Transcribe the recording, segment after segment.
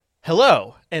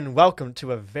Hello, and welcome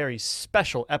to a very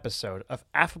special episode of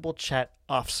Affable Chat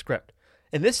Off Script.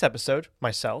 In this episode,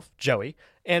 myself, Joey,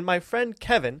 and my friend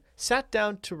Kevin sat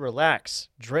down to relax,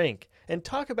 drink, and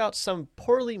talk about some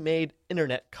poorly made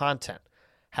internet content.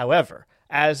 However,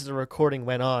 as the recording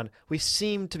went on, we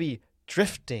seemed to be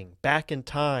drifting back in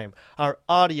time, our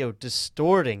audio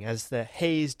distorting as the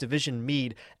Haze Division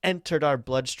mead entered our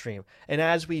bloodstream, and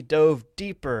as we dove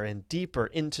deeper and deeper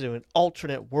into an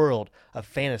alternate world of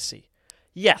fantasy.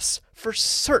 Yes, for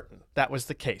certain that was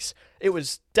the case. It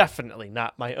was definitely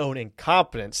not my own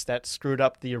incompetence that screwed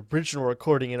up the original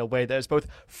recording in a way that is both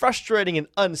frustrating and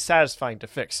unsatisfying to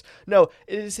fix. No,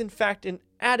 it is in fact an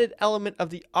added element of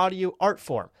the audio art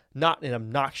form, not an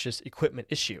obnoxious equipment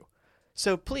issue.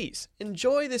 So please,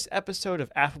 enjoy this episode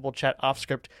of Affable Chat Off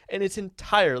Script in its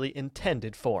entirely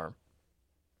intended form.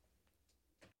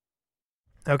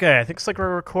 Okay, I think it's like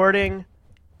we're recording.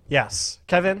 Yes.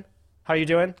 Kevin, how are you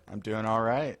doing? I'm doing all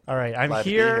right. All right, I'm Glad to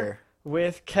be here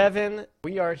with Kevin.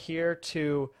 We are here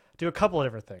to do a couple of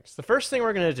different things. The first thing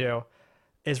we're going to do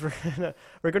is we're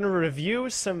going to review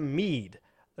some mead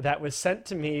that was sent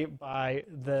to me by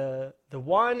the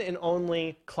one and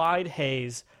only Clyde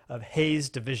Hayes of Haze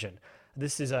Division.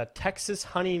 This is a Texas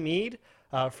honey mead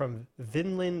from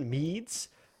Vinland Meads.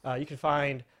 You can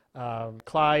find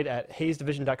Clyde at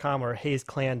hazedivision.com or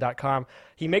hazeclan.com.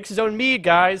 He makes his own mead,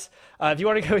 guys. If you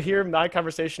want to go hear my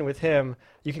conversation with him,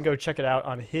 you can go check it out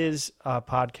on his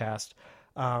podcast.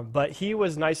 But he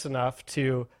was nice enough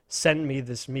to send me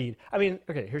this mead. I mean,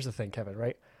 okay, here's the thing, Kevin,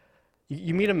 right?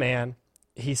 You meet a man.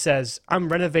 He says, I'm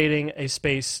renovating a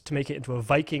space to make it into a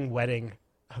Viking wedding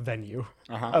venue,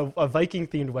 a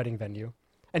Viking-themed wedding venue.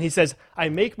 And he says, I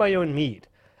make my own mead.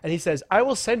 And he says, I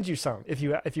will send you some if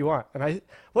you want. And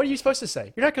what are you supposed to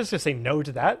say? You're not going to say no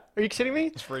to that. Are you kidding me?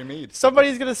 It's free mead.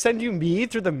 Somebody's going to send you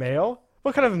mead through the mail?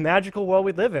 What kind of magical world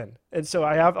we live in? And so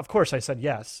of course I said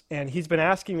yes. And he's been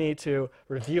asking me to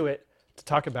review it, to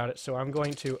talk about it. So I'm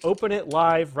going to open it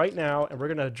live right now, and we're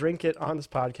going to drink it on this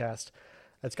podcast.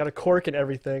 It's got a cork and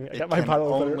everything. I got my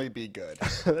bottle of only be good.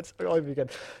 That's only be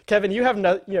good. Kevin, you have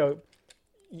no,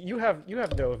 you have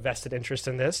no vested interest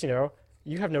in this.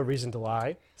 You have no reason to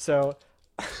lie. So,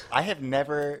 I have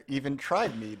never even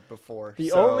tried mead before.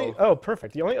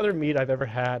 Perfect. The only other mead I've ever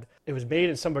had, it was made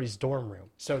in somebody's dorm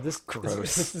room. So this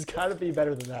has got to be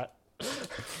better than that.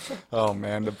 Oh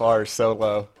man, the bar is so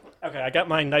low. Okay, I got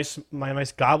my nice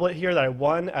goblet here that I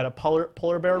won at a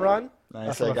polar bear run.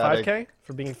 Nice. From a 5K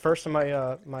for being first in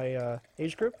my my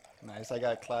age group. Nice. I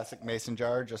got a classic mason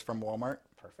jar just from Walmart.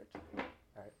 Perfect. All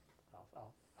right,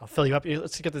 I'll fill you up.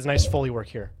 Let's get this nice Foley work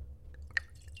here.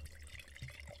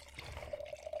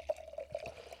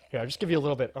 Here, I'll just give you a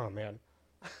little bit. Oh man,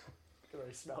 I can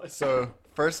already smell it. So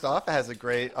first off, it has a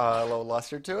great little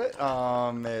luster to it.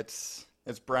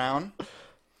 It's brown.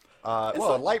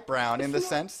 Light brown in the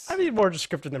sense. I mean, more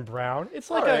descriptive than brown. It's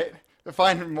like all right. To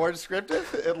find it more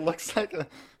descriptive, it looks like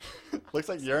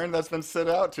urine that's been sit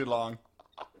out too long.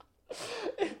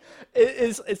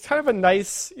 It's kind of a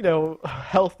nice,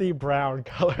 healthy brown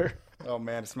color. Oh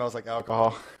man, it smells like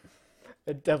alcohol.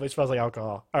 It definitely smells like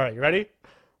alcohol. All right, you ready?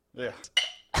 Yeah.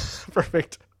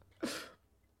 Perfect.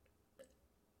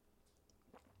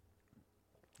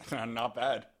 Not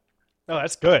bad. Oh,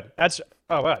 that's good.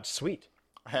 Wow, it's sweet.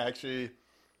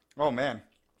 Oh man.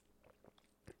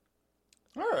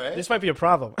 All right. This might be a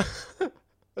problem.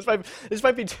 This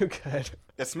might be too good.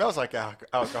 It smells like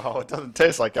alcohol. It doesn't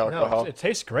taste like alcohol. No, it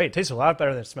tastes great. It tastes a lot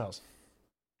better than it smells.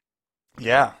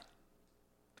 Yeah.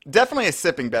 Definitely a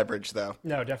sipping beverage, though.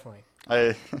 No, definitely.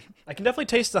 I can definitely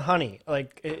taste the honey.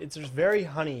 Like it's just very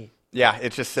honey. Yeah,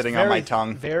 it's just sitting on my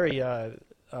tongue. Very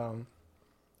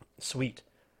sweet.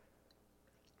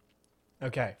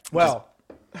 Okay. Well.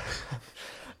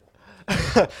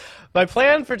 My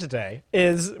plan for today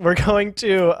is we're going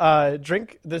to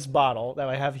drink this bottle that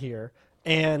I have here,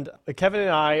 and Kevin and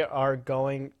I are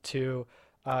going to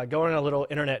go on a little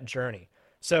internet journey.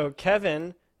 So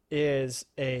Kevin is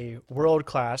a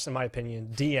world-class, in my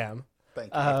opinion, DM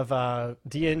of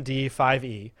D&D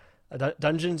 5e,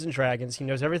 Dungeons and Dragons. He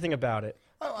knows everything about it.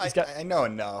 Oh, I know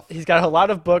enough. He's got a lot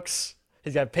of books.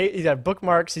 He's got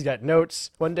bookmarks. He's got notes.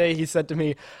 One day he said to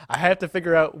me, "I have to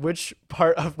figure out which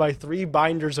part of my 3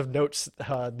 binders of notes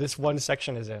this one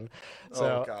section is in."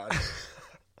 So, oh God.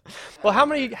 Well, how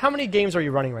many games are you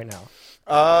running right now?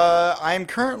 I'm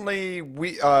currently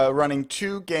running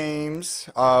 2 games.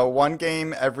 1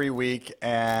 game every week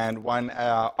and 1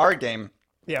 our game.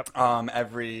 Yep.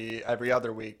 Every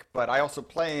other week. But I also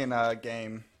play in a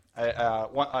game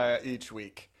each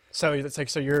week. So it's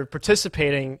like you're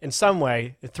participating in some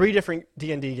way in 3 different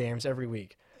D&D games every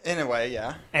week. In a way,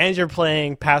 yeah. And you're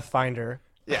playing Pathfinder.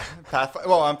 Yeah,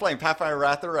 well, I'm playing Pathfinder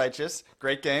Wrath of the Righteous.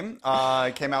 Great game.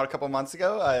 It came out a couple months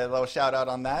ago. A little shout out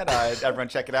on that. Everyone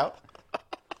check it out.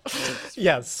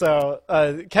 Yes, so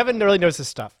Kevin really knows his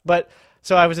stuff. But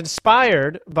so I was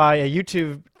inspired by a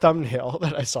YouTube thumbnail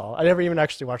that I saw. I never even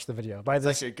actually watched the video. It's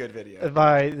actually a good video.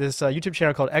 By this YouTube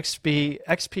channel called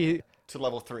XP To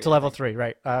level 3. to level 3,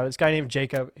 right? This guy named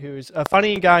Jacob, who's a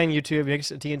funny guy on YouTube, makes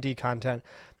D&D content,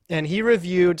 and he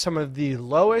reviewed some of the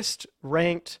lowest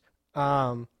ranked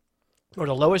or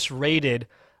the lowest rated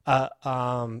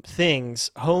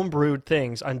things, homebrewed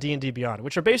things on D&D Beyond,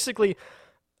 which are basically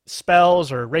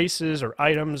spells or races or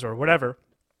items or whatever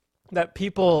that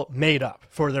people made up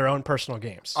for their own personal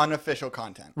games. Unofficial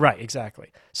content. Right, exactly.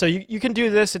 So you can do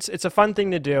this. It's a fun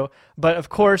thing to do. But of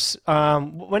course,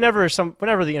 whenever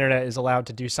the internet is allowed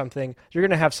to do something, you're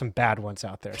going to have some bad ones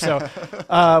out there. So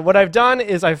what I've done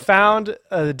is I've found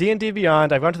D&D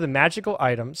Beyond. I've gone to the magical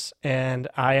items, and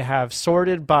I have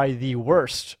sorted by the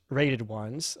worst rated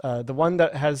ones. The one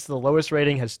that has the lowest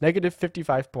rating has negative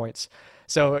 55 points.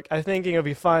 So I think it'll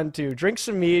be fun to drink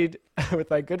some mead with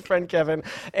my good friend Kevin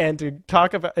and to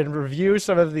talk about and review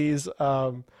some of these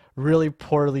really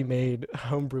poorly made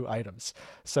homebrew items.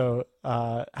 So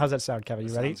how's that sound, Kevin?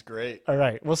 You ready? Sounds great. All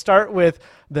right. We'll start with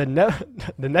the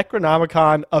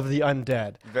Necronomicon of the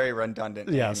Undead. Very redundant.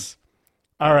 Yes.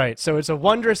 All right. So it's a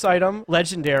wondrous item,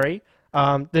 legendary.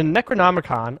 The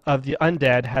Necronomicon of the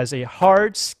Undead has a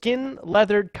hard,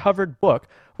 skin-leathered covered book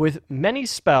with many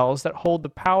spells that hold the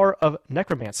power of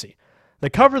necromancy. The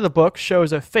cover of the book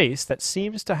shows a face that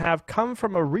seems to have come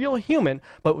from a real human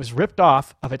but was ripped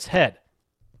off of its head.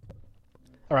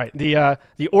 All right, the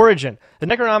origin. The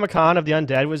Necronomicon of the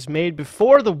Undead was made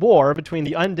before the war between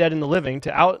the undead and the living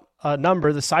to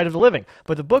outnumber the side of the living.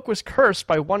 But the book was cursed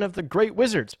by one of the great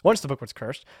wizards. Once the book was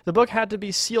cursed, the book had to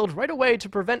be sealed right away to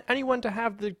prevent anyone to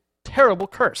have the terrible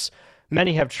curse.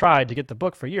 Many have tried to get the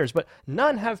book for years, but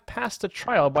none have passed a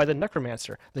trial by the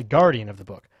necromancer, the guardian of the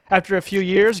book. After a few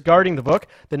years guarding the book,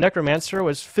 the necromancer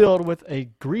was filled with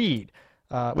greed,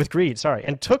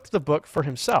 and took the book for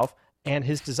himself and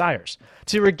his desires.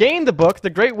 To regain the book, the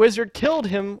great wizard killed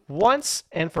him once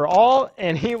and for all,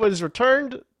 and he has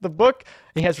returned the book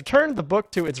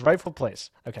to its rightful place.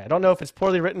 Okay, I don't know if it's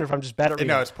poorly written or if I'm just bad at reading.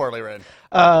 No, it's poorly written.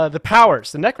 The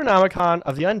powers. The Necronomicon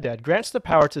of the Undead grants the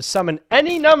power to summon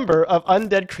any number of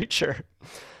undead creature.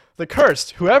 The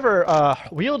cursed, whoever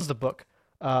wields the book,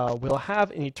 will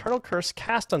have an eternal curse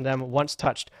cast on them once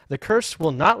touched. The curse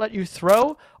will not let you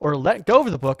throw or let go of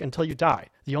the book until you die.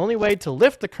 The only way to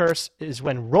lift the curse is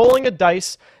when rolling a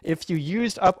dice if you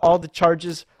used up all the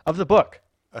charges of the book.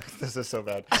 This is so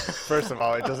bad. First of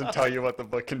all, it doesn't tell you what the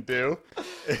book can do.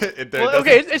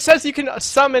 It says you can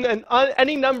summon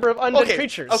any number of undead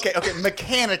creatures. Okay.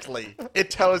 Mechanically,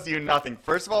 it tells you nothing.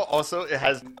 First of all, also, it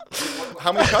has...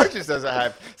 How many charges does it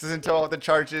have? It says until all the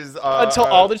charges... until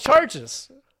all the charges.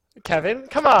 Kevin,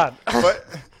 come on. But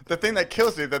the thing that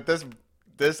kills me, that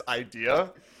this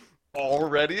idea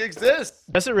already exists.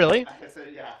 Does it really?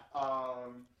 Yeah.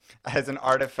 As an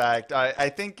artifact. I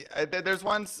think there's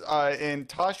ones in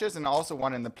Tasha's and also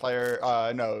one in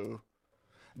the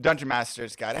Dungeon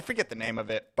Master's Guide. I forget the name of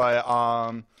it, but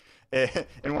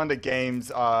in one of the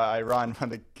games I run,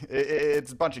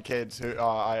 it's a bunch of kids who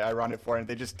I run it for, and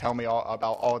they just tell me all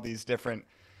about all these different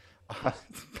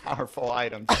powerful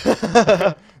items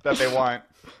that they want.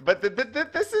 But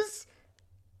this is...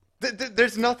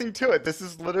 There's nothing to it. This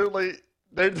is literally...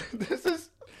 This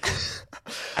is...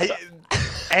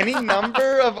 Any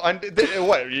number of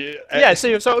what? Yeah.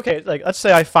 So okay. Like, let's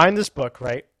say I find this book,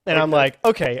 right? And I'm like,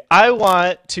 okay, I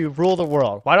want to rule the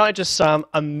world. Why don't I just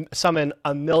summon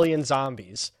a million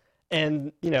zombies?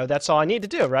 And that's all I need to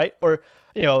do, right? Or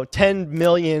 10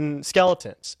 million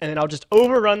skeletons, and then I'll just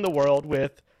overrun the world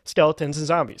with skeletons and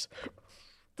zombies.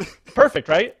 Perfect,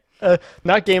 right?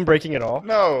 Not game breaking at all.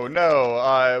 No.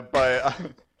 But.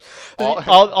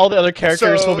 All the other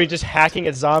characters will be just hacking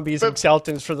at zombies and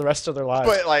skeletons for the rest of their lives.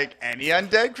 But like any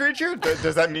undead creature,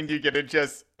 does that mean you get to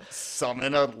just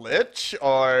summon a lich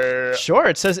or? Sure,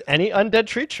 it says any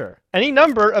undead creature, any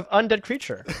number of undead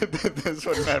creature. This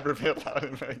would never be allowed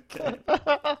in my game.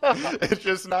 It's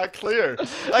just not clear.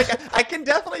 Like I can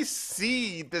definitely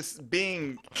see this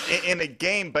being in a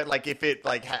game, but like if it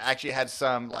actually had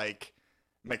some like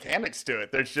mechanics to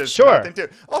it, there's just nothing to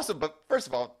it. Also, but first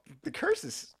of all, the curse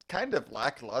is kind of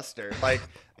lackluster. Like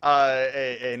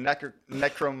a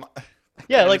necrom.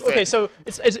 Yeah, like okay, so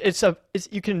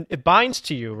it binds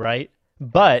to you, right?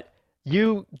 But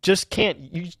you just can't.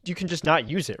 You can just not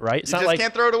use it, right? It's You not just like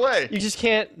can't throw it away. you just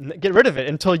can't get rid of it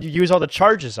until you use all the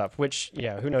charges up. Which,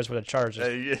 yeah, who knows what a charge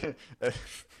is?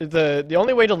 The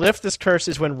only way to lift this curse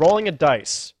is when rolling a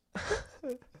dice.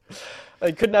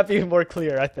 It could not be more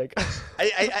clear, I think.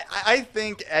 I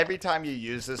think every time you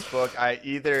use this book,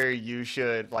 either you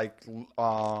should like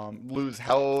lose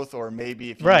health, or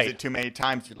maybe if you use it too many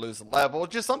times, you lose a level.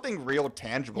 Just something real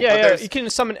tangible. Yeah, yeah. You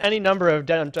can summon any number of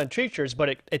dead creatures,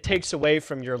 but it takes away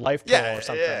from your life pool or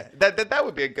something. Yeah, that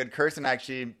would be a good curse and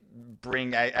actually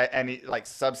bring any like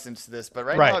substance to this. But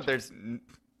right now,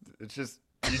 it's just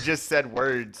you just said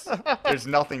words. There's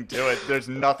nothing to it. There's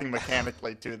nothing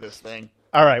mechanically to this thing.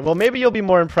 All right, well, maybe you'll be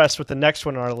more impressed with the next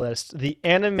one on our list, the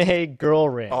Anime Girl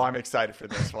Ring. Oh, I'm excited for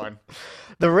this one.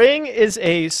 The ring is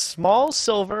a small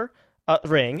silver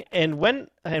ring, and when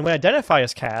Identify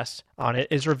is cast on it,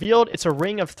 is revealed it's a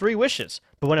ring of 3 wishes.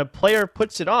 But when a player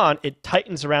puts it on, it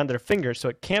tightens around their finger, so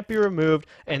it can't be removed,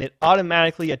 and it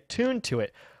automatically attuned to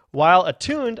it. While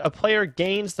attuned, a player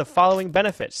gains the following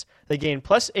benefits. They gain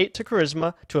 +8 to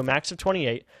Charisma to a max of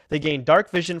 28. They gain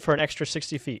Dark Vision for an extra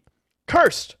 60 feet.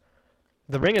 Cursed!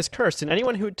 The ring is cursed, and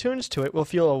anyone who attunes to it will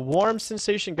feel a warm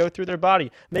sensation go through their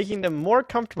body, making them more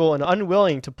comfortable and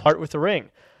unwilling to part with the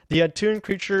ring. The attuned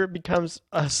creature becomes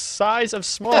a size of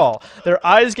small. Their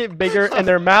eyes get bigger and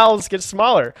their mouths get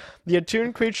smaller. The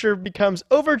attuned creature becomes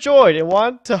overjoyed and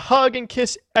wants to hug and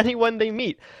kiss anyone they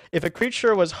meet. If a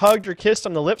creature was hugged or kissed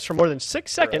on the lips for more than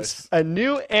 6 seconds, a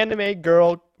new Anime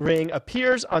Girl ring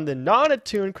appears on the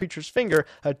non-attuned creature's finger,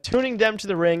 attuning them to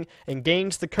the ring and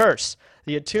gains the curse.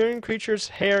 The attuned creature's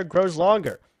hair grows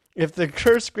longer. If the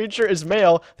cursed creature is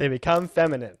male, they become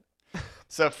feminine.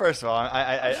 So first of all,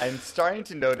 I'm starting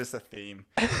to notice a theme,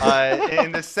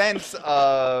 in the sense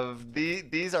of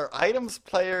these are items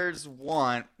players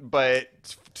want, but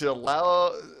to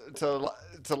allow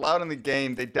it in the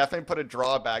game, they definitely put a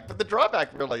drawback. But the drawback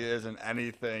really isn't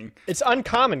anything. It's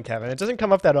uncommon, Kevin. It doesn't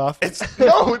come up that often.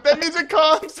 No, that means it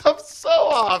comes up so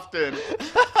often.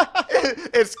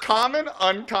 It's common,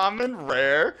 uncommon,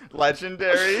 rare,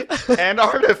 legendary, and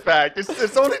artifact.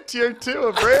 It's only tier 2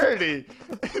 of rarity.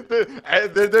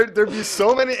 There'd be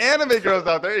so many anime girls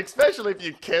out there, especially if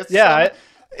you kiss. Yeah.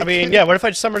 I mean, yeah, what if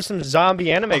I summoned some zombie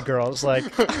anime girls, like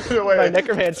my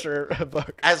Necromancer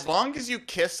book? As long as you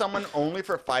kiss someone only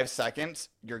for 5 seconds,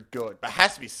 you're good. But it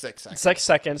has to be 6 seconds. 6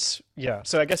 seconds, yeah.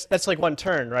 So I guess that's like 1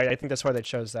 turn, right? I think that's why they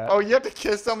chose that. Oh, you have to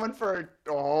kiss someone for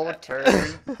a whole turn?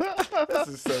 This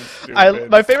is so stupid.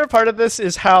 My favorite part of this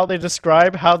is how they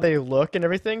describe how they look and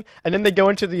everything, and then they go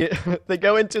into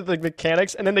the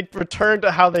mechanics, and then they return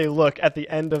to how they look at the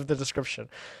end of the description.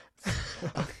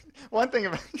 One thing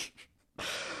about...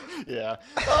 Yeah.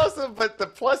 Also, but the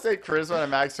 +8 charisma and a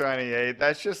max 28,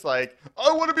 that's just like,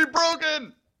 I want to be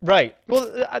broken! Right.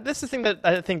 Well, this is the thing that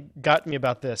I think got me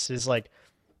about this, is like,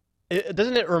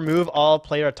 doesn't it remove all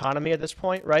player autonomy at this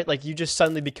point, right? Like, you just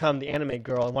suddenly become the anime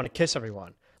girl and want to kiss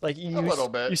everyone. Like, a little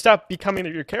bit. You stop becoming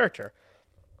your character.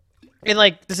 And,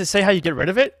 like, does it say how you get rid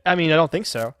of it? I mean, I don't think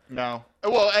so. No.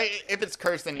 Well, if it's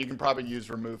cursed, then you can probably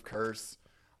use remove curse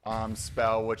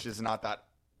spell, which is not that...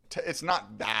 It's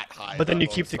not that high. But then you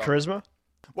keep the charisma?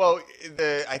 Well,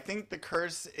 I think the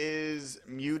curse is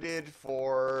muted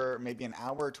for maybe an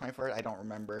hour or 24 hours. I don't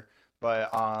remember. But,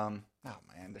 oh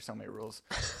man, there's so many rules.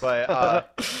 But,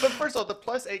 but first of all, the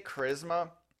 +8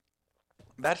 charisma,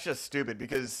 that's just stupid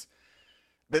because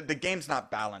the game's not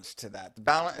balanced to that.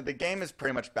 The game is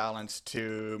pretty much balanced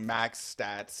to max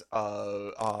stats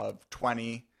of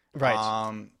 20.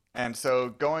 Right. And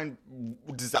so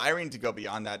desiring to go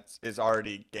beyond that is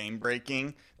already game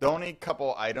breaking. The only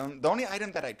item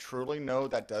that I truly know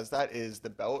that does that is the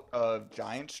belt of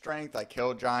giant strength, like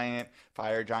Hill Giant,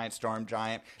 Fire Giant, Storm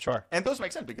Giant. Sure. And those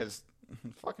make sense because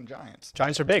fucking giants.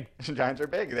 Giants are big. Giants are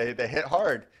big. They hit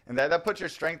hard, and that puts your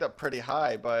strength up pretty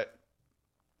high. But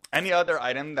any other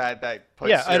item that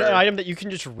puts an item that you can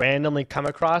just randomly come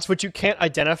across, which you can't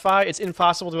identify, it's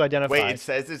impossible to identify. Wait, it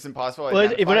says it's impossible to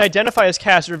identify? When Identify is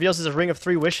cast, it reveals it's a ring of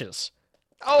 3 wishes.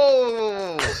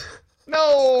 Oh!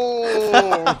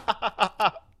 No!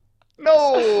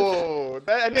 No!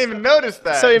 I didn't even notice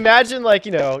that. So imagine, like,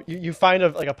 you find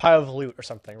a pile of loot or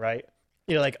something, right?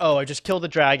 You're like, oh, I just killed the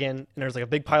dragon, and there's like a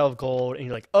big pile of gold, and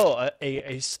you're like, oh,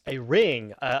 a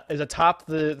ring is atop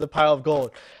the pile of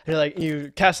gold, and you're like,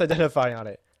 you cast Identify on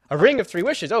it. A ring of 3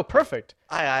 wishes. Oh, perfect.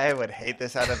 I would hate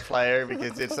this out of player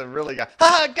because it's a really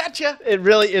gotcha. It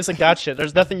really is a gotcha.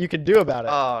 There's nothing you can do about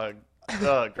it.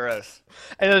 Oh, gross.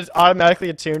 And it's automatically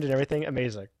attuned and everything.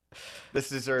 Amazing. This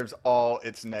deserves all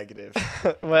its negative.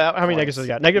 Well, how many negatives we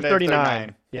got? Negative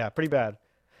 39. Yeah, pretty bad.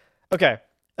 Okay.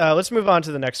 Let's move on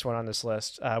to the next one on this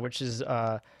list, which is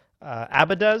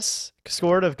Abaddon's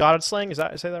Sword of God Slaying.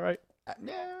 Say that right?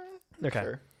 Yeah. Okay.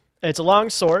 Sure. It's a long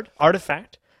sword,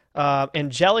 artifact.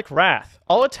 Angelic Wrath.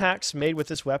 All attacks made with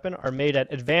this weapon are made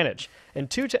at advantage, and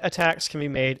two attacks can be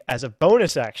made as a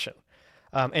bonus action.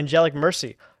 Angelic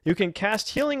Mercy. You can cast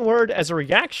Healing Word as a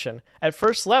reaction at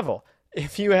first level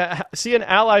if you see an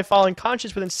ally fall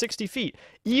unconscious within 60 feet,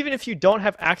 even if you don't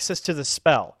have access to the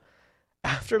spell.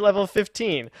 After level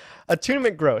 15,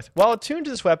 Attunement Growth. While attuned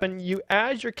to this weapon, you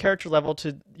add your character level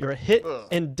to your hit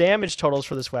and damage totals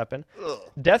for this weapon.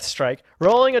 Death Strike.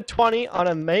 Rolling a 20 on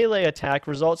a melee attack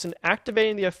results in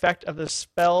activating the effect of the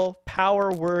spell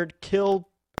Power Word Kill,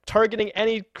 targeting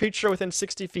any creature within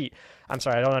 60 feet. I'm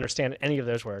sorry, I don't understand any of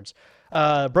those words.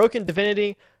 Broken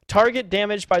Divinity. Target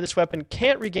damaged by this weapon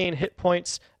can't regain hit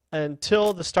points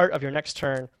until the start of your next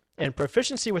turn. And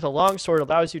proficiency with a long sword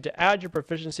allows you to add your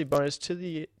proficiency bonus to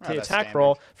the attack standard.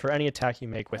 roll for any attack you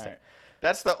make with it.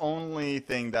 That's the only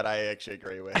thing that I actually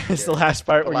agree with. It's the last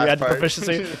part where you add the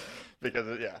proficiency. Because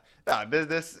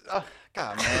no,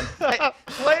 God, man. Hey,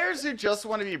 players who just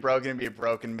want to be broken and be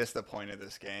broken miss the point of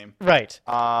this game. Right.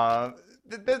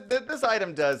 This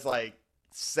item does like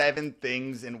 7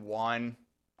 things in one.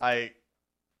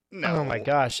 No. Oh my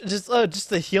gosh! Just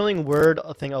the Healing Word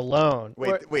thing alone.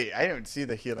 Wait! I don't see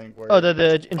the Healing Word. Oh,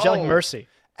 the Angelic Mercy.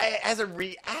 As a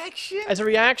reaction. As a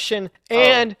reaction,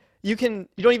 and you don't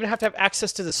even have to have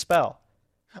access to the spell.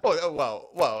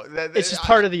 Well. It's just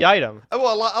part of the item.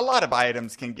 Well, a lot of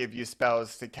items can give you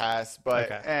spells to cast, but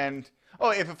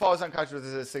if it falls unconscious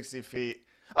within 60 feet.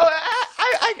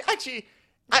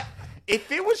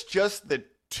 If it was just the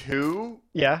 2.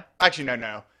 Yeah. Actually,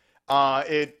 no.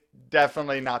 It.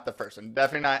 Definitely not the first one.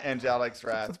 Definitely not Angelic's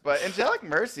Wrath. But Angelic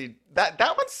Mercy, that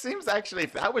one seems actually,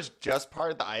 if that was just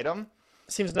part of the item,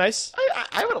 seems nice.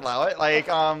 I would allow it. Like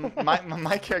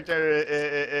my character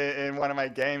in one of my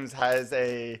games has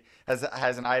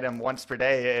an item once per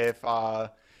day. If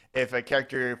a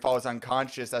character falls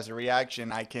unconscious as a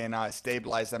reaction, I can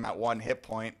stabilize them at 1 hit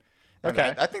point. And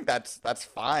okay. I think that's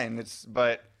fine.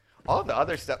 But all the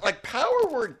other stuff, like Power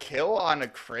Word Kill on a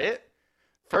crit.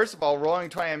 First of all, rolling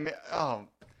 20.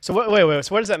 So wait.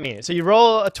 So what does that mean? So you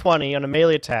roll a 20 on a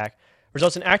melee attack,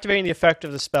 results in activating the effect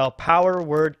of the spell Power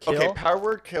Word Kill. Okay, Power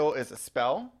Word Kill is a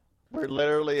spell where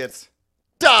literally it's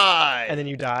die, and then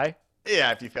you die.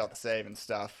 Yeah, if you fail to save and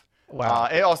stuff. Wow.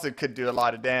 It also could do a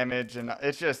lot of damage, and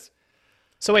it's just.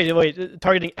 So wait,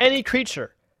 targeting any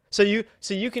creature. So you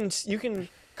can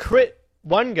crit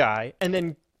one guy and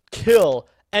then kill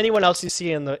anyone else you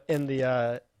see in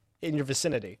your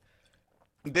vicinity.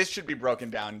 This should be broken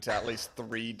down into at least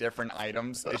 3 different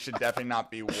items. It should definitely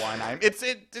not be one item. It's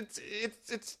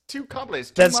too complicated. It's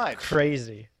too That's much.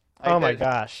 crazy. Oh my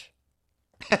gosh.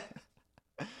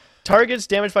 Targets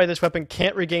damaged by this weapon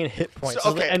can't regain hit points.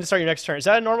 So, okay. And start your next turn. Is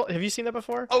that a normal? Have you seen that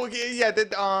before? Oh yeah.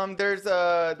 There's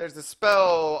a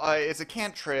spell. It's a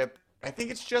cantrip. I think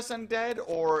it's just undead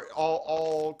or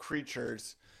all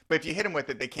creatures. But if you hit them with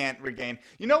it, they can't regain.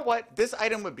 You know what? This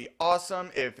item would be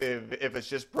awesome if it's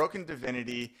just Broken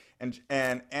Divinity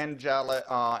and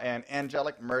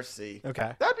Angelic Mercy.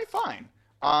 Okay. That'd be fine.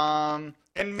 And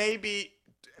maybe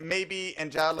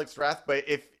Angelic's Wrath, but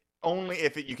if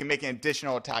you can make an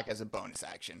additional attack as a bonus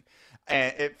action.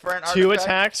 And for an 2 artifact,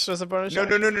 attacks as a bonus. No.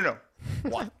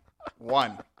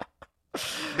 One.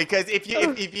 Because if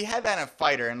you had that in a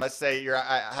fighter, and let's say you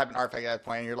have an artifact at that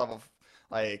point, and you're level.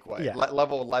 Like what? Yeah.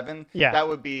 Level 11. Yeah. That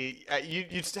would be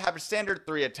you'd have a standard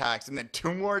 3 attacks and then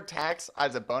 2 more attacks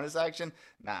as a bonus action.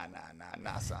 Nah,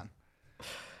 son.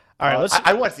 All right, let's.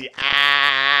 I want to see.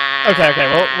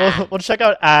 Okay. We'll check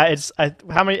out.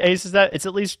 How many A's is that? It's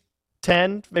at least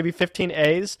 10, maybe 15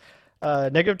 A's.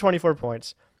 Negative 24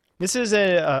 points. This is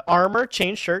a armor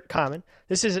chain shirt, common.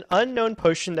 This is an unknown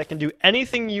potion that can do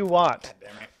anything you want. God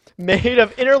damn it. Made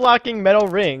of interlocking metal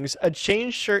rings, a chain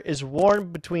shirt is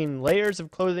worn between layers of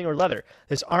clothing or leather.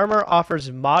 This armor offers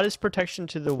modest protection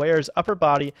to the wearer's upper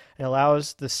body and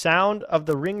allows the sound of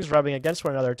the rings rubbing against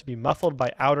one another to be muffled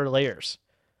by outer layers.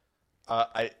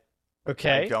 I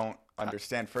Okay. I don't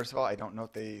understand. First of all, I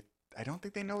don't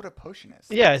think they know what a potion is.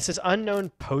 Yeah, it says unknown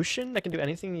potion that can do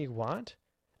anything you want.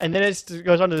 And then it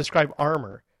goes on to describe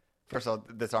armor. First of all,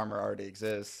 this armor already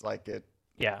exists. Like it.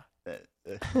 Yeah.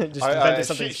 Just invented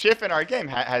something. Schiff in our game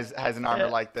has an armor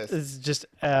like this. It's just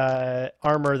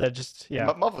armor that just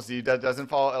muffles you. Doesn't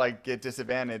fall get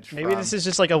disadvantage. Maybe this is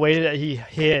just like a way that he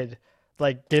hid,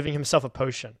 like giving himself a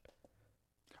potion.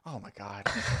 Oh my god!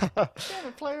 Damn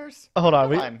it, players! Hold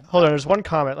on, hold on. There's one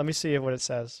comment. Let me see what it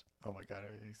says. Oh my god!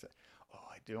 Oh,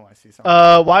 I do want to see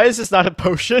something. Why is this not a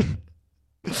potion?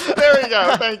 There we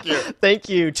go. Thank you. Thank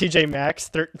you, TJ Maxx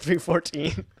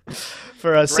 314,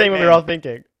 for saying what we were name. all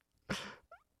thinking.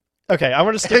 Okay, I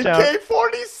want to skip down.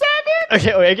 AK-47.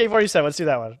 Okay, wait, AK-47. Let's do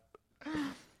that one.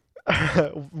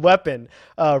 Weapon,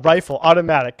 rifle,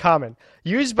 automatic, common.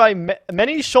 Used by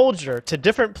many soldier to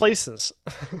different places.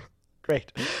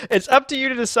 Great. It's up to you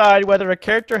to decide whether a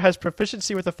character has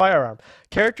proficiency with a firearm.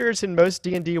 Characters in most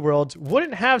D&D worlds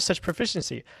wouldn't have such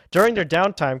proficiency. During their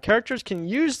downtime, characters can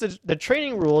use the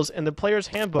training rules in the player's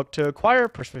handbook to acquire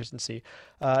proficiency,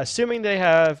 assuming they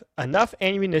have enough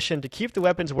ammunition to keep the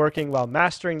weapons working while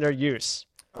mastering their use.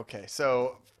 Okay,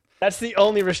 so That's the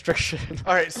only restriction.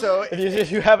 all right, so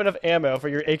If you have enough ammo for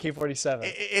your AK-47.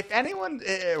 if anyone,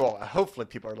 well, hopefully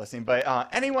people are listening, but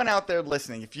anyone out there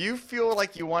listening, if you feel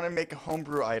like you want to make a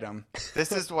homebrew item,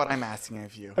 this is what I'm asking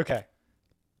of you. Okay.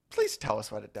 Please tell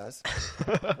us what it does.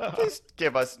 Please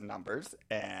give us numbers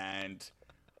and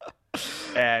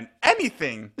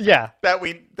anything Yeah.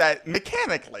 that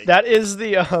mechanically. That is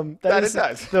the That is it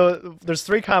does. There's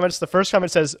 3 comments. The first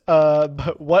comment says,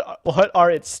 but what are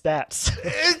its stats?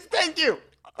 Thank you.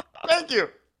 Thank you.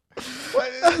 What,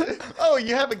 oh,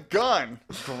 you have a gun.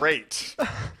 Great.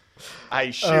 I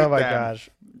shoot Oh my them. gosh.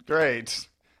 Great.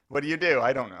 What do you do?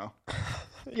 I don't know.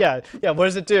 Yeah. What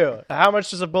does it do? How much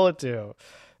does a bullet do?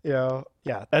 You know.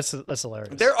 Yeah. That's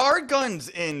hilarious. There are guns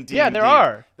in D&D. Yeah, there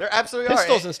are. There absolutely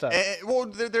Pistols are. and stuff. Well,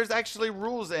 there's actually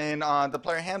rules in the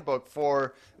player handbook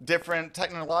for different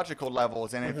technological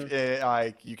levels, and if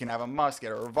like you can have a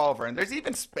musket or a revolver, and there's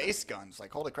even space guns.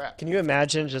 Like, holy crap! Can you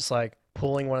imagine just like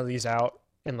pulling one of these out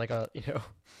in like a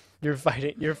you're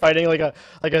fighting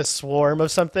like a swarm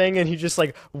of something, and you just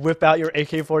like whip out your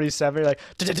AK-47. You're like.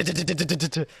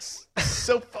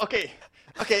 So okay.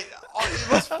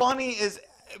 What's funny is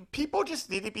people just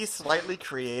need to be slightly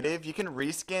creative. You can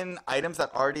reskin items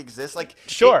that already exist. Like,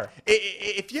 Sure.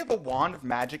 If you have a wand of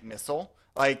magic missile,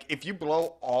 like if you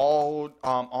blow all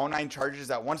 9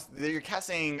 charges at once, you're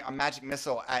casting a magic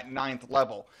missile at 9th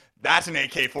level. That's an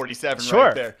AK-47 Sure.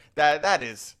 right there.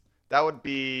 That would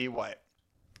be what?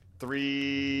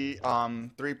 3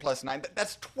 plus 9.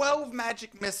 That's 12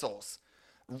 magic missiles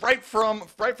right from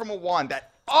a wand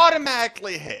that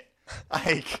automatically hit.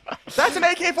 Like, that's an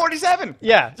AK-47.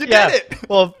 Yeah, You yeah. did it.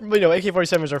 Well,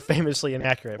 AK-47s are famously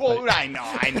inaccurate. Well, but... I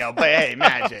know, but hey,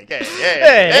 magic. Hey.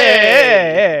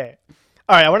 Hey.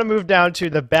 All right, I want to move down to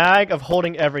the bag of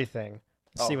holding everything.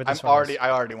 Let's see what this one is. I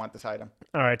already want this item.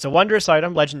 All right, so wondrous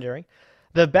item, legendary.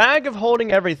 The bag of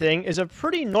holding everything is a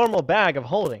pretty normal bag of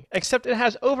holding, except it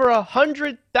has over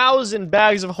 100,000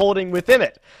 bags of holding within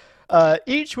it.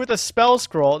 Each with a spell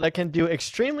scroll that can do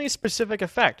extremely specific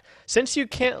effect. Since you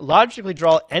can't logically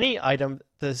draw any item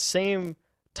the same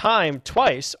time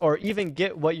twice, or even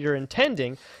get what you're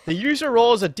intending, the user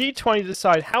rolls a d20 to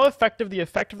decide how effective the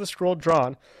effect of the scroll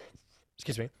drawn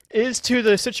is to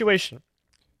the situation.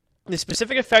 The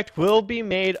specific effect will be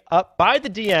made up by the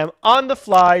DM on the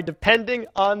fly, depending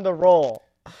on the roll.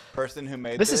 Person who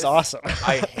made This is awesome.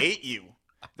 I hate you.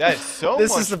 That is so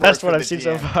This much is the best work one for I've seen the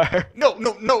so DM. far.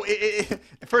 No.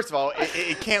 First of all,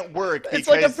 it can't work It's because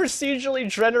like a procedurally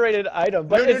generated item,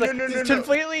 but No, it's no.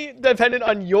 completely dependent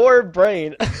on your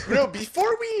brain. No,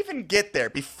 before we even get there,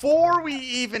 this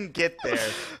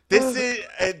is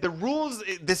the rules.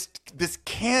 This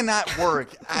cannot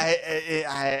work.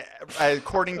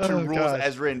 According to rules gosh.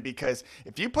 as written, because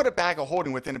if you put a bag of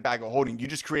holding within a bag of holding, you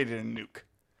just created a nuke.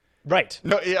 Right.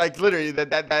 No, like literally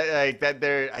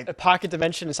A pocket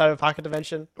dimension inside of a pocket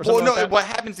dimension or Well, something no. like that? What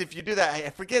happens if you do that? I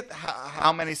forget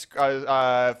how many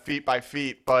feet by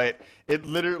feet, but it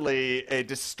literally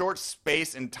distorts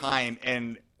space and time,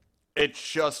 and it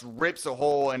just rips a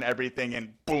hole in everything,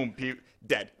 and boom,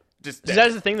 dead. Just dead. That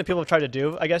is the thing that people have tried to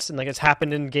do, I guess, and like it's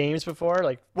happened in games before,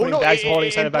 like Well, putting no, bags of holding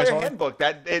inside in of bags of player holding. handbook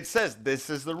that it says this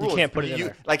is the rule. can't put it in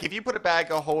there. Like if you put a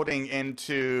bag of holding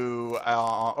into,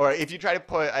 or if you try to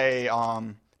put a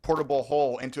portable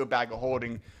hole into a bag of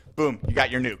holding, boom, you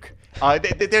got your nuke.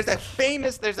 There's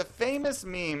a famous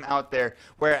meme out there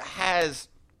where it has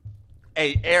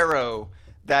a arrow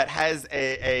that has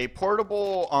a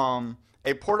portable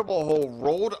hole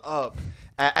rolled up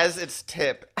as its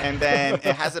tip, and then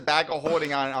it has a bag of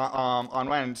holding on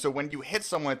one end. So when you hit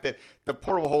someone with it, the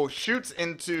portable hole shoots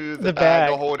into the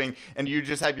bag of holding, and you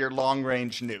just have your long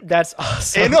range nuke. That's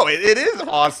awesome. And no, it is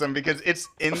awesome because it's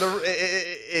in the.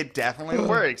 It definitely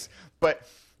works, but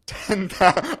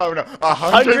 10,000. Oh no,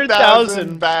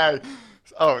 100,000 bags.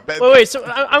 Oh, Wait. So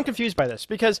I'm confused by this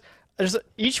because there's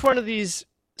each one of these.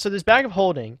 So this bag of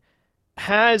holding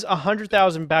has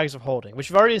 100,000 bags of holding, which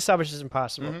we've already established is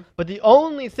impossible. But the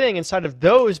only thing inside of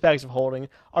those bags of holding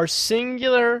are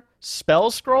singular spell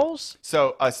scrolls.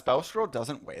 So a spell scroll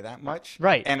doesn't weigh that much,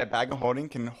 Right. And a bag of holding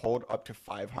can hold up to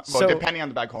 500. So- Well, depending on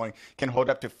the bag of holding, can hold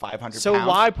up to 500 So pounds.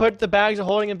 why put the bags of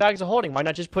holding in bags of holding? Why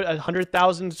not just put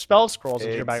 100,000 spell scrolls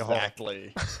into your bag of holding?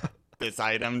 Exactly. This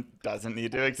item doesn't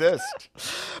need to exist.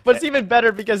 But it's even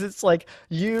better because it's like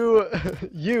you,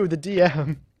 the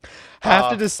DM,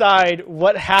 have to decide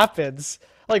what happens.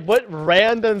 Like what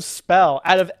random spell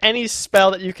out of any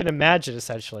spell that you can imagine,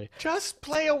 essentially. Just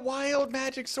play a wild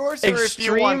magic sorcerer if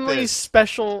you want Extremely this.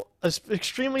 special,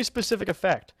 extremely specific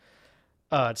effect.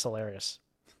 It's hilarious.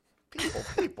 People.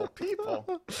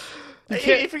 You Hey,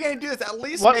 can't- if you're gonna do this, at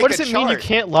least What make does a it mean you chart.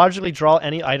 can't logically draw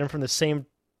any item from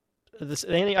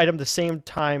any item the same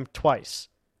time twice?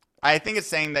 I think it's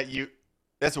saying that you.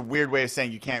 That's a weird way of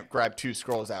saying you can't grab 2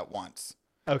 scrolls at once.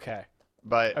 Okay.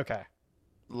 But Okay.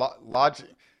 logic.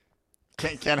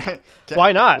 Can I?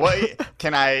 Why not?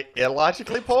 Can I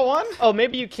illogically pull one? Oh,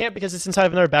 maybe you can't because it's inside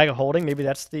of another bag of holding. Maybe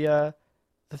that's the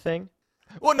thing.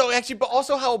 Well, no, actually, but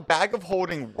also how a bag of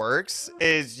holding works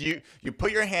is you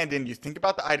put your hand in, you think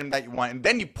about the item that you want, and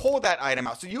then you pull that item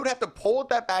out. So you would have to pull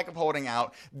that bag of holding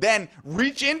out, then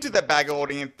reach into the bag of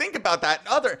holding and think about that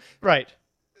other. Right.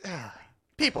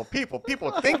 People,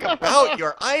 think about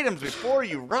your items before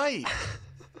you write.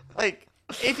 Like,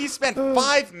 if you spent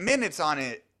 5 minutes on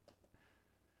it.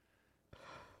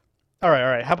 All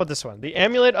right. How about this one? The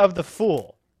Amulet of the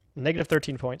Fool, negative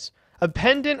 13 points. A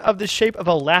pendant of the shape of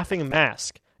a laughing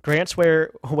mask grants wearer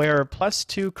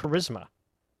 +2 charisma.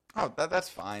 Oh, that's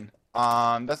fine.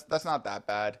 That's not that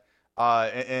bad.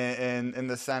 In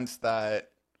the sense that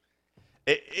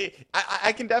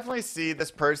I can definitely see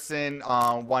this person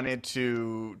wanted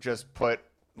to just put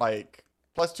like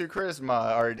 +2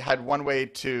 charisma, or had one way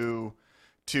to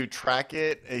track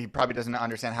it. He probably doesn't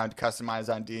understand how to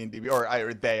customize on D&D,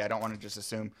 or they. I don't want to just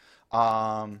assume.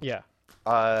 Yeah.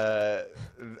 On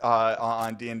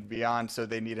D&D Beyond, so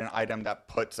they need an item that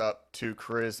puts up 2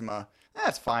 charisma.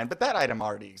 That's fine, but that item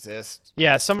already exists.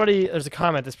 Yeah, there's a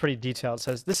comment that's pretty detailed. It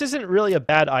says, this isn't really a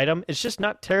bad item. It's just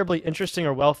not terribly interesting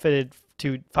or well-fitted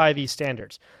to 5e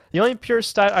standards. The only pure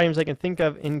stat items I can think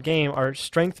of in-game are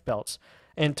strength belts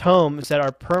and tomes that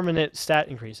are permanent stat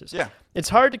increases. Yeah. It's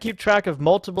hard to keep track of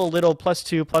multiple little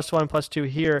 +2, +1, +2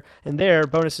 here and there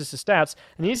bonuses to stats,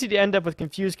 and easy to end up with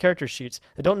confused character sheets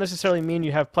that don't necessarily mean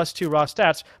you have +2 raw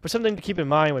stats, but something to keep in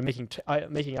mind when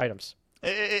making items.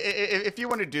 If you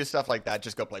want to do stuff like that,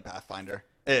 just go play Pathfinder.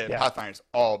 Yeah. Pathfinder's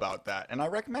all about that, and I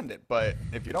recommend it. But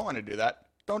if you don't want to do that,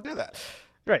 don't do that.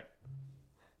 Great.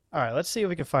 All right, let's see if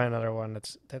we can find another one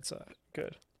that's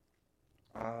good.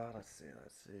 Let's see.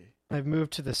 I've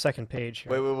moved to the second page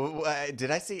here. Wait,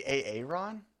 did I see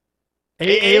Aaron?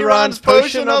 Aaron's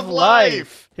Potion of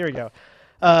Life. Here we go.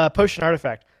 Potion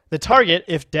artifact. The target,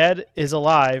 if dead, is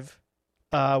alive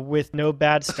with no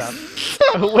bad stuff,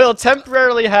 will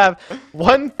temporarily have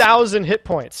 1,000 hit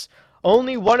points.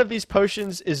 Only one of these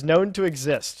potions is known to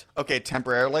exist. Okay,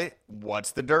 temporarily.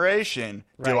 What's the duration?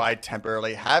 Do Right. I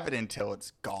temporarily have it until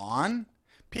it's gone?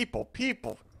 People,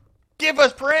 give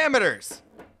us parameters.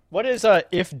 What does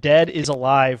if dead is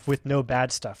alive with no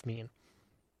bad stuff mean?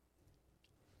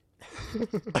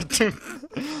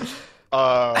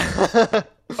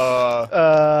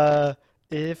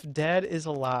 If dead is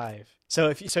alive. So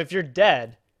if you're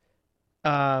dead,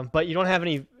 but you don't have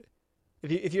any,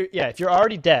 if you're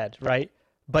already dead, right?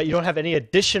 But you don't have any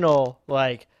additional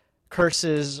like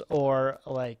curses or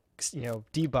like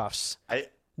debuffs,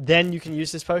 then you can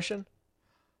use this potion.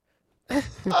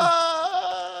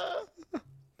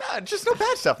 Just no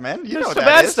bad stuff, man. You know Just what no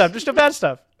that bad is. stuff. Just no bad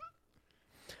stuff.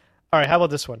 All right, how about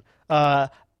this one?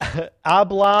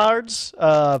 Ablard's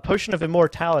Potion of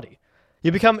Immortality.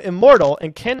 You become immortal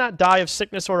and cannot die of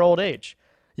sickness or old age.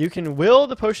 You can will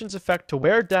the potion's effect to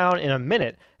wear down in a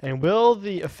minute and will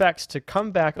the effects to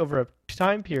come back over a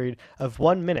time period of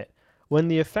 1 minute. When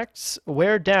the effects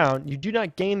wear down, you do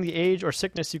not gain the age or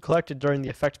sickness you collected during the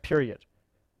effect period.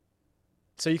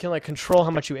 So you can like control how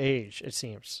much you age, it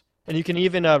seems. And you can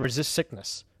even resist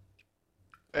sickness.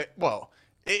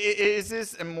 Is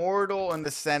this immortal in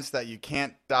the sense that you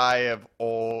can't die of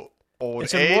old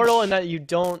It's age? immortal in that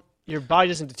your body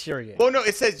doesn't deteriorate. Well, no,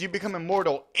 it says you become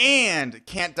immortal and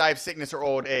can't die of sickness or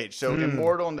old age. So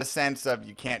immortal in the sense of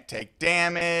you can't take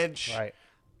damage. Right.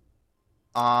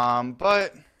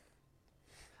 But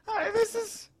this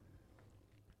is.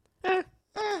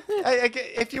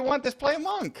 If you want this, play a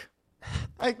monk.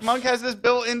 Like monk has this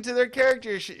built into their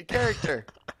character.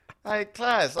 Like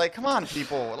class. Like come on,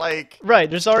 people. Like Right.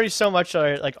 There's already so much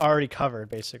already covered,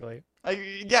 basically.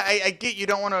 I get you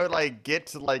don't want to like get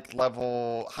to like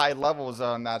high levels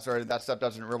on that sort of that stuff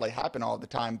doesn't really happen all the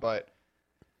time, but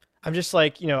I'm just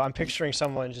like, I'm picturing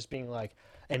someone just being like,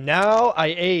 and now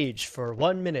I age for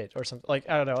 1 minute or something. Like,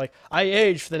 I don't know, like, I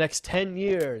age for the next 10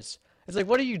 years. It's like,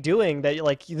 what are you doing that,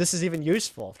 like, this is even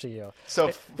useful to you?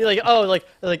 so You're like, oh, like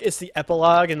it's the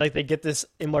epilogue, and, like, they get this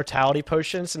immortality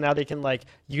potion, so now they can, like,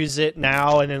 use it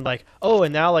now, and then, like, oh,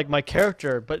 and now, like, my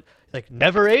character, but, like,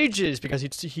 never ages because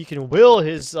he can will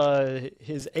his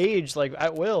age, like,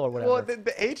 at will or whatever. well,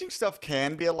 the aging stuff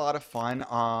can be a lot of fun.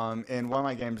 In one of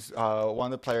my games, one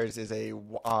of the players is a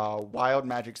wild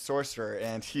magic sorcerer,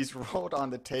 and he's rolled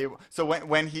on the table. So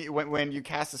when you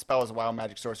cast a spell as a wild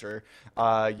magic sorcerer,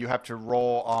 you have to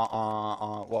roll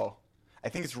well, I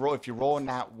think it's roll if you roll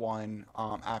nat one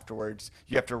afterwards,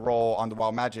 you have to roll on the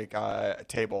wild magic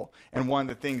table. And one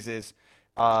of the things is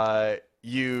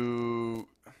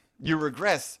you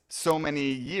regress so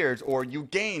many years or you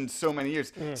gain so many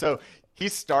years. So he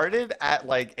started at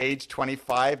like age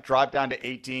 25, dropped down to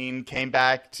 18, came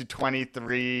back to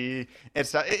 23.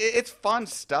 It's fun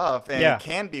stuff, and Yeah. it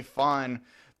can be fun.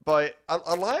 But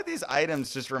a lot of these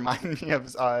items just remind me of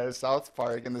South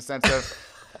Park in the sense of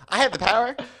I have the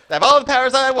power. I have all the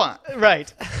powers I want.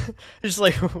 Right. Just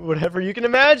like whatever you can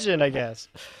imagine, I guess.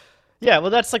 Yeah,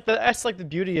 well that's like the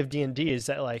beauty of D&D is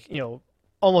that like,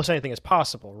 almost anything is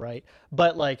possible, right?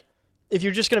 But like if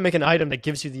you're just going to make an item that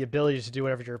gives you the ability to do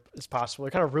whatever is possible,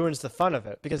 it kind of ruins the fun of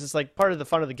it because it's like part of the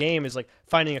fun of the game is like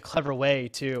finding a clever way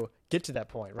to get to that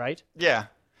point, right? Yeah,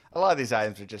 a lot of these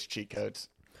items are just cheat codes.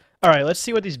 All right, let's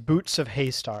see what these Boots of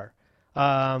Haste are.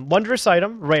 Wondrous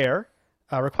item, rare.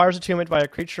 Requires attunement by a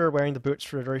creature wearing the boots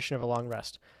for the duration of a long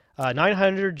rest.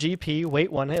 900 GP,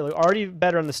 weight 1. Hey, look, already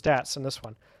better on the stats in this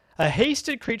one. A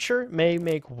hasted creature may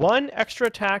make one extra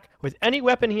attack with any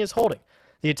weapon he is holding.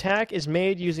 The attack is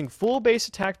made using full base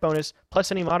attack bonus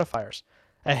plus any modifiers.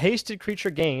 A hasted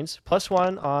creature gains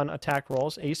 +1 on attack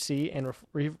rolls, AC, and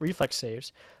reflex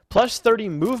saves, plus 30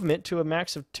 movement to a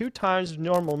max of 2 times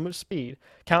normal speed,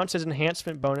 counts as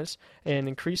enhancement bonus, and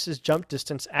increases jump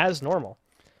distance as normal.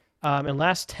 And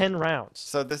lasts 10 rounds.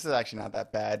 So this is actually not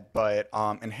that bad, but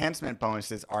enhancement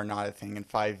bonuses are not a thing in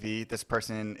 5e. This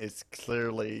person is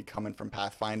clearly coming from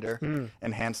Pathfinder.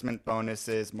 Enhancement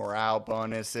bonuses, morale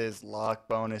bonuses, luck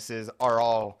bonuses are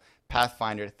all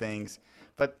Pathfinder things.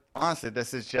 But honestly,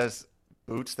 this is just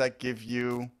boots that give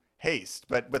you haste,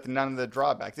 but with none of the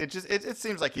drawbacks. It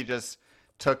seems like he just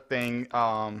took thing.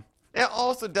 It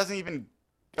also doesn't even.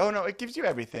 Oh no, it gives you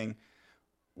everything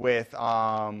with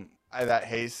that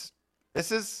haste.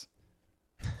 This is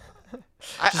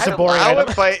Just a I'd boring allow item.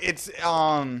 it, but it's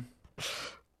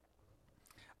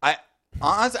I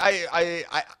honestly I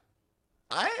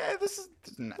this is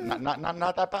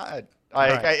not that bad.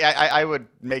 Right. I would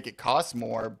make it cost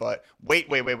more, but wait.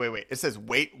 It says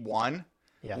weight 1.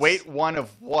 Yes. Weight 1 of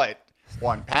what?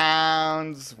 1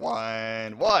 pounds.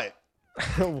 1 what?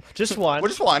 Just one. Well,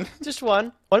 just one. Just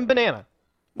one. One banana.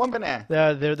 1 banana.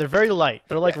 They're very light.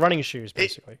 They're like running shoes,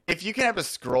 basically. If you can have a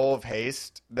scroll of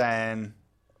haste, then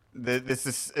this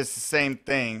is it's the same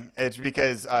thing. It's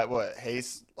because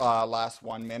haste lasts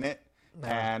 1 minute,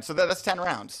 and so that's 10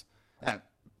 rounds. And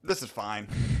this is fine.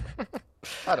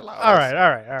 I'd allow All this. right.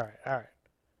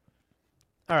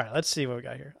 All right, let's see what we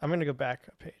got here. I'm going to go back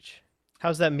a page.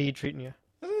 How's that mead treating you?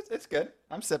 It's good.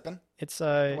 I'm sipping It's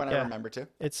when I yeah. remember to.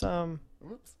 It's kind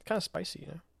of spicy,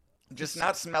 Just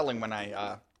not smelling when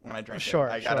I drink Sure,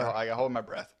 it. I sure. gotta hold my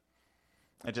breath.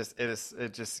 It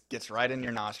just gets right in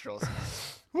your nostrils.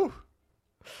 Whew.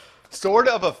 Sword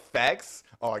of effects.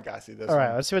 Oh, I gotta see this. All right,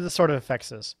 one. let's see what the Sword of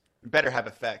Effects is. Better have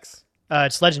effects.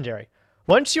 It's legendary.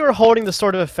 Once you are holding the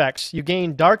Sword of Effects, you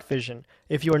gain dark vision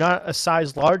if you are not a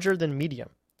size larger than medium.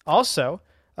 Also,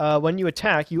 when you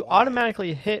attack, you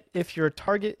automatically hit if your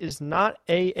target is not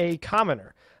a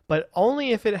commoner, but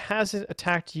only if it hasn't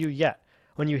attacked you yet.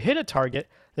 When you hit a target,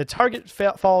 the target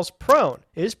falls prone,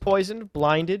 is poisoned,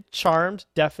 blinded, charmed,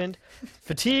 deafened,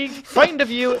 fatigued, frightened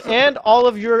of you and all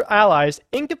of your allies,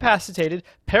 incapacitated,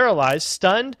 paralyzed,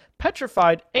 stunned,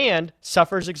 petrified, and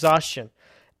suffers exhaustion.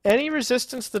 Any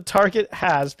resistance the target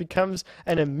has becomes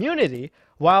an immunity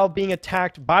while being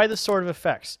attacked by the Sword of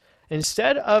Effects.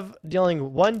 Instead of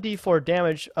dealing 1d4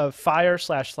 damage of fire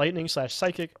 / lightning /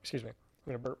 psychic, excuse me,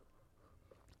 I'm gonna burp,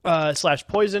 /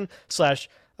 poison /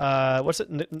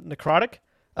 necrotic,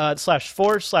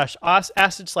 /force /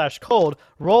 acid / cold,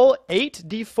 roll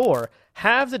 8d4,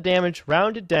 have the damage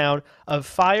rounded down of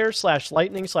fire /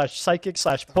 lightning / psychic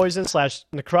 / poison /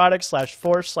 necrotic /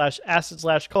 force /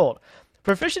 acid / cold.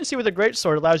 Proficiency with a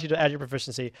greatsword allows you to add your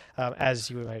proficiency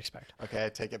as you might expect. Okay, I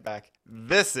take it back.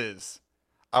 This is.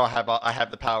 I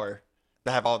have the power.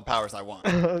 to have all the powers I want.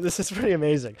 This is pretty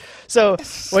amazing. So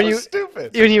So when you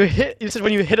stupid. you said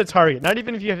when you hit a target, not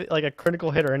even if you have like a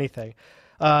critical hit or anything,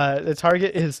 the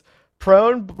target is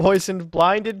prone, poisoned,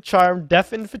 blinded, charmed,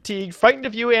 deafened, fatigued, frightened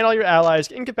of you and all your allies,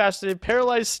 incapacitated,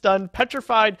 paralyzed, stunned,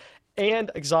 petrified,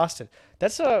 and exhausted.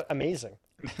 That's amazing.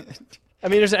 I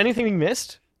mean, is there anything we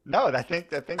missed? No, I think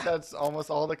that's almost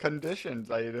all the conditions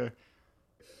I do.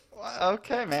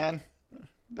 Okay, man.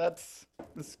 That's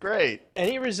great.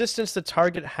 Any resistance the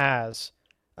target has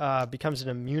becomes an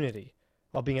immunity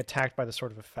while being attacked by the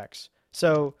sort of effects.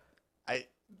 So I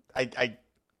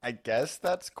I guess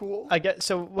that's cool. I get.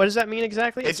 So what does that mean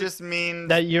exactly? It just means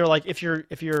that you're like if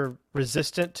you're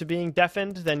resistant to being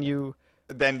deafened, then you're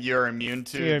immune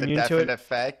to you're the immune to deafened it?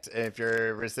 effect. If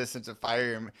you're resistant to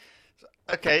fire,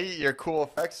 okay, your cool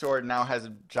effect sword now has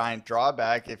a giant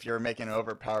drawback. If you're making an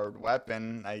overpowered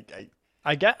weapon,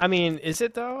 I mean, is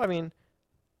it though? I mean,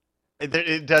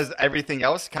 it does everything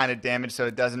else kind of damage, so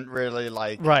it doesn't really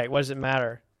like. right? What does it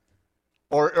matter?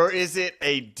 Or is it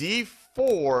a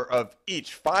D4 of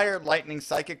each fire, lightning,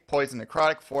 psychic, poison,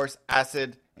 necrotic, force,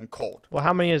 acid, and cold? Well,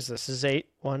 how many is this? This is 8.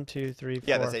 1, 2, 3, 4,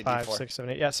 Yeah, that's 5, 8d4. 6, 7,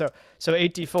 8. Yeah, so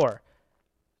 8d4.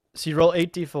 So you roll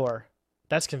 8d4.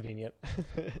 That's convenient.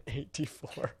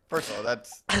 8d4. First of all,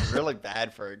 that's really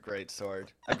bad for a greatsword.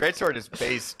 A greatsword is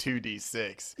base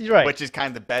 2d6, You're right. which is kind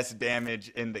of the best damage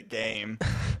in the game.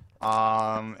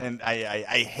 And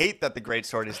I hate that the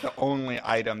greatsword is the only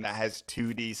item that has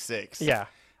 2d6. Yeah.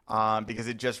 Because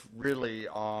it just really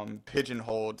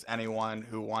pigeonholes anyone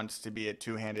who wants to be a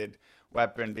two-handed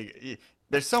weapon.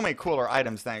 There's so many cooler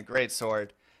items than a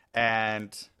greatsword,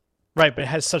 and Right, but it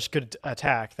has such good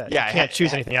attack that Yeah, you it can't ha- choose it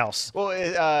ha- anything else. well,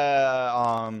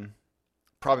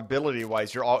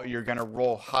 probability-wise, you're gonna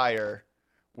roll higher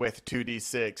with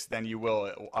 2d6 than you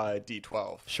will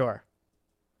d12. Sure.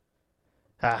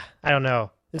 I don't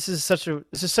know. This is such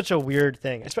a weird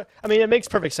thing. I mean, it makes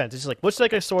perfect sense. It's just like, what's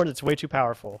like a sword that's way too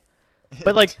powerful?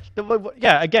 But like,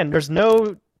 yeah, again, there's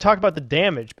no talk about the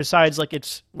damage besides like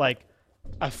its like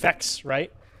effects,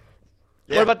 right?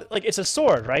 Yeah. What about like it's a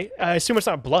sword, right? I assume it's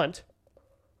not blunt.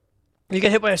 You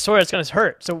get hit by a sword, it's gonna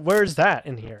hurt. So where's that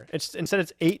in here? Instead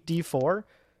it's 8d4.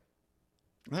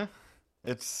 Yeah.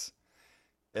 It's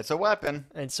a weapon.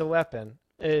 It's a weapon.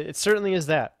 It certainly is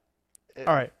that. It-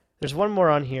 All right. There's one more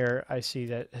on here I see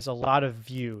that has a lot of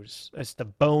views. It's the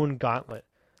Bone Gauntlet.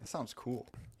 That sounds cool.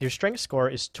 Your strength score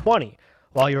is 20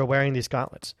 while you're wearing these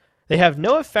gauntlets. They have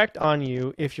no effect on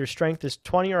you if your strength is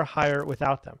 20 or higher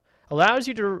without them. Allows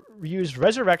you to use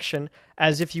resurrection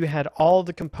as if you had all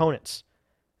the components.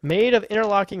 Made of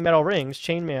interlocking metal rings,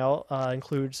 chainmail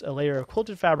includes a layer of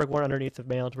quilted fabric worn underneath the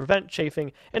mail to prevent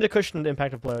chafing and to cushion the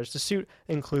impact of blows. The suit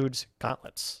includes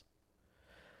gauntlets.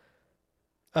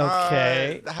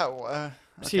 Okay. So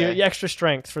Okay. you extra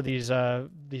strength for these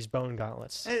bone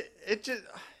gauntlets. It just.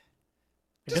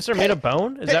 I guess they're made of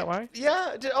bone. Is that why?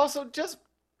 Yeah. Also, just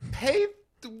pay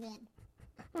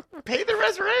the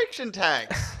resurrection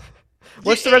tax.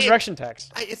 What's the Yeah, resurrection tax?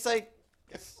 It's like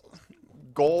it's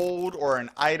gold or an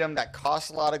item that costs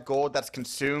a lot of gold that's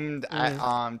consumed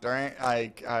during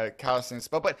casting a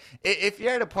spell. But if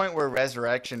you're at a point where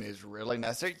resurrection is really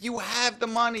necessary, you have the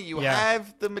money, you Yeah.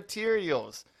 have the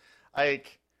materials.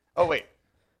 Like, oh wait,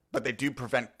 but they do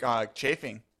prevent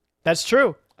chafing. That's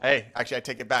true. Hey, actually, I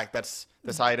take it back. This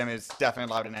item is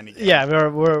definitely allowed in any game. Yeah,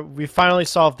 we finally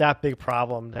solved that big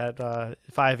problem that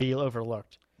 5e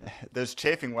overlooked. Those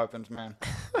chafing weapons, man.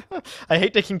 I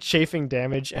hate taking chafing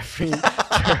damage every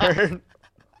turn.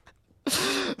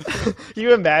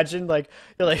 You imagine like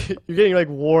you're getting like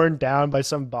worn down by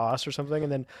some boss or something,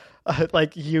 and then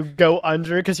like you go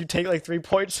under because you take like 3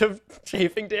 points of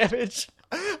chafing damage.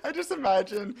 I just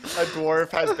imagine a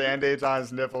dwarf has band-aids on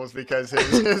his nipples because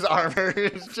his armor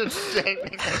is just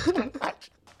chafing.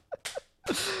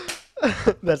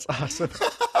 That's awesome.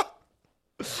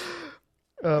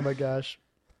 Oh my gosh.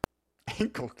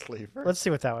 Ankle cleaver. Let's see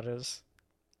what that one is.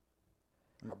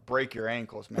 I'm gonna break your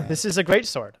ankles, man. This is a great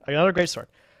sword. Another great sword.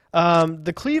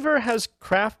 The cleaver was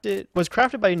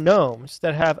crafted by gnomes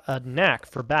that have a knack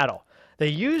for battle. They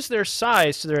use their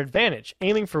size to their advantage,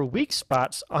 aiming for weak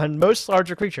spots on most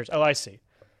larger creatures. Oh, I see.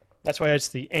 That's why it's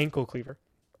the ankle cleaver.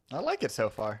 I like it so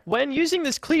far. When using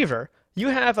this cleaver, you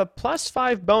have a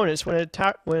 +5 bonus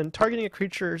when targeting a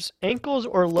creature's ankles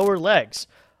or lower legs.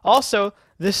 Also,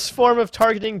 this form of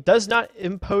targeting does not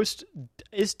impose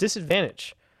its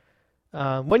disadvantage.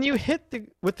 When you hit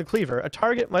with the cleaver, a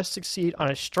target must succeed on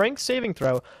a strength saving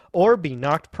throw or be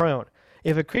knocked prone.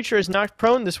 If a creature is knocked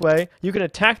prone this way, you can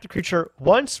attack the creature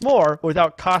once more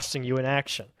without costing you an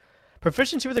action.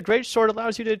 Proficiency with a great sword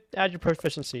allows you to add your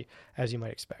proficiency, as you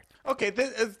might expect. Okay,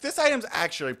 this item's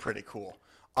actually pretty cool.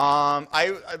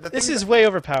 This is way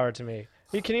overpowered to me.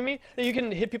 Are you kidding me? You can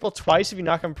hit people twice if you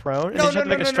knock them prone, and No, you have to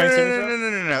make a strength saving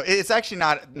throw? no. It's actually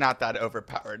not that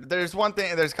overpowered. There's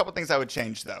a couple things I would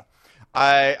change though.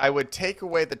 I would take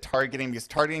away the targeting because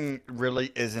targeting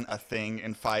really isn't a thing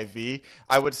in 5e.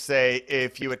 I would say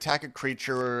if you attack a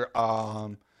creature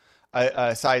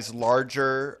a size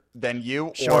larger than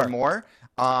you Sure. or more,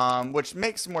 which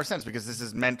makes more sense because this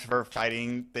is meant for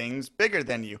fighting things bigger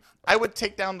than you. I would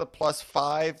take down the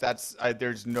 +5. That's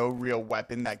there's no real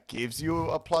weapon that gives you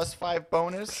a +5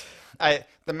 bonus.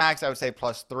 The max I would say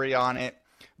 +3 on it,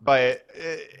 but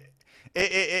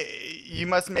you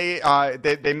must make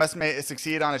they must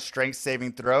succeed on a strength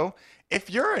saving throw. If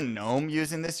you're a gnome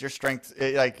using this, your strength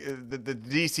the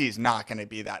DC is not going to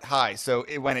be that high. So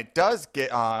when it does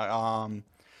get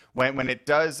when it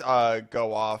does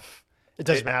go off, It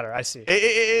doesn't matter. I see.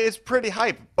 it's pretty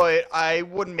hype, but I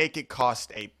wouldn't make it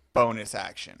cost a bonus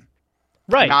action.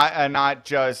 Right. Not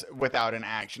just without an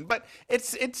action, but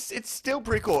it's still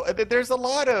pretty cool. There's a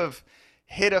lot of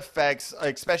hit effects,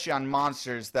 especially on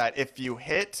monsters, that if you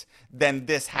hit, then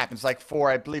this happens. Like for,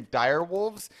 I believe, dire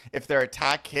wolves, if their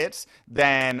attack hits,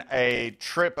 then a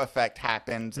trip effect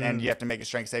happens, and you have to make a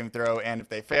strength saving throw. And if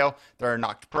they fail, they're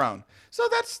knocked prone. So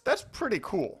that's pretty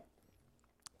cool.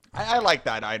 I like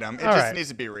that item. It just needs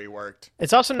to be reworked.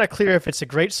 It's also not clear if it's a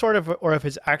great sword or if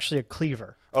it's actually a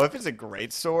cleaver. Oh, if it's a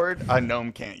great sword, a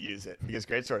gnome can't use it because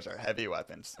great swords are heavy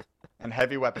weapons, and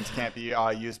heavy weapons can't be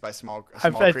used by small I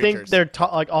creatures. think they're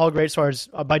like all great swords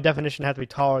by definition have to be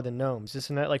taller than gnomes.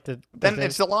 Isn't that like the Then thing?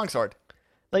 it's a longsword.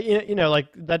 Like like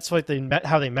that's like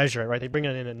how they measure it, right? They bring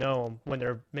it in a gnome when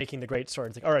they're making the great sword.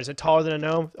 It's like, all right, is it taller than a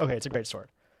gnome? Okay, it's a great sword.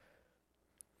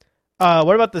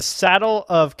 What about the Saddle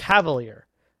of Cavalier?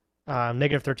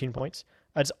 Negative 13 points.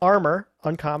 It's armor,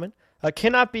 uncommon.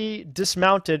 Cannot be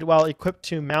dismounted while equipped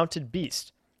to mounted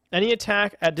beast. Any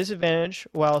attack at disadvantage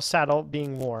while saddle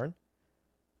being worn.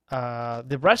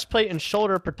 The breastplate and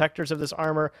shoulder protectors of this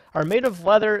armor are made of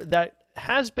leather that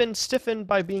has been stiffened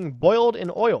by being boiled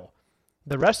in oil.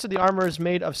 The rest of the armor is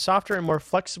made of softer and more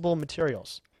flexible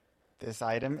materials. This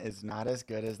item is not as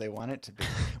good as they want it to be.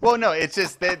 Well, no, it's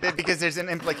just because there's an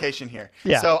implication here.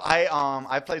 Yeah. So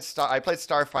I played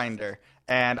Starfinder,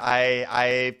 and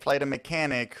I played a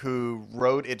mechanic who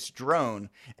rode its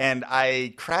drone, and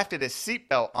I crafted a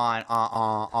seatbelt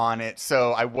on it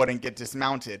so I wouldn't get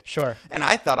dismounted. Sure. And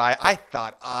I thought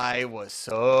I was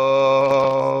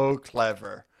so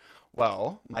clever.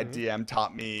 Well, my DM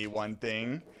taught me one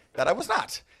thing that I was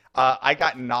not. I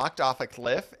got knocked off a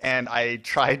cliff, and I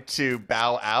tried to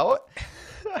bow out,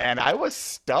 and I was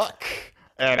stuck,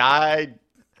 and I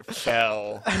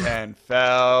fell and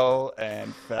fell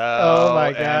and fell. Oh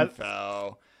my God. And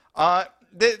fell.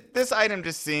 This item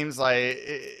just seems like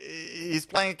he's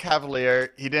playing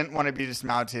Cavalier. He didn't want to be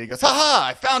dismounted. He goes, "Ha!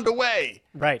 I found a way."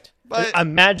 Right. But a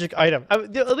magic item.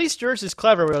 At least yours is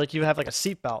clever, where like you have like a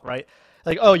seatbelt, right?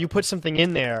 Like, oh, you put something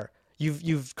in there.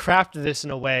 You've crafted this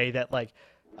in a way that like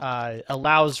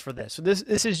allows for this. So this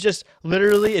is just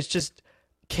literally it's just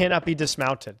cannot be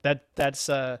dismounted. That's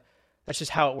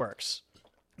just how it works.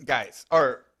 guys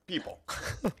or people,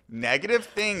 negative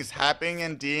things happening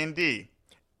in D&D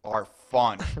are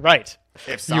fun. Right.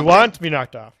 If You want to be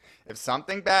knocked off. If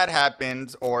something bad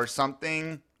happens or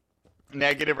something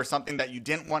negative or something that you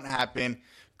didn't want to happen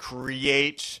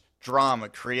creates drama,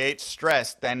 creates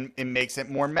stress, then it makes it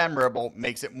more memorable,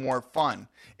 makes it more fun.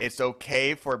 It's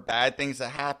okay for bad things to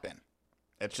happen.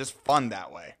 It's just fun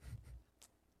that way.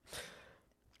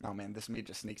 Oh man, this meat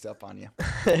just sneaks up on you.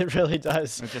 It really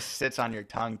does. It just sits on your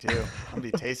tongue too.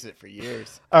 Somebody tasted it for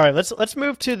years. All right, let's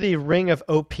move to the Ring of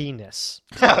OP-ness.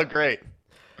 Oh, great.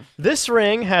 This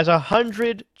ring has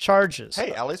 100 charges.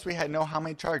 Hey, at least we know how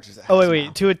many charges it has. Oh, wait.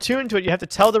 now. To attune to it, you have to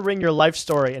tell the ring your life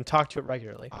story and talk to it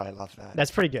regularly. Oh, I love that.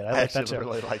 That's pretty good. I like that actually too.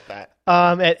 really like that.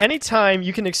 At any time,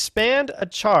 you can expend a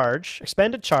charge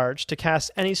to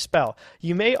cast any spell.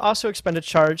 You may also expend a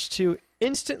charge to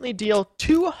instantly deal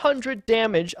 200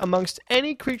 damage amongst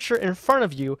any creature in front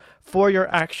of you for your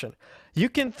action. You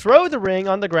can throw the ring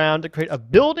on the ground to create a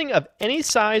building of any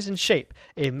size and shape.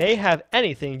 It may have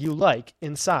anything you like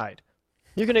inside.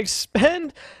 You can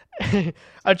expend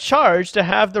a charge to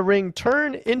have the ring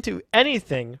turn into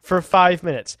anything for 5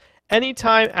 minutes. Any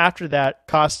time after that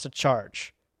costs a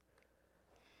charge.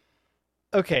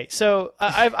 Okay, so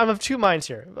I'm of two minds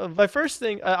here. My first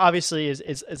thing, obviously,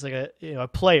 is like a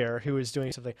player who is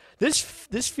doing something. This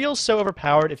feels so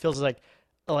overpowered. It feels like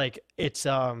it's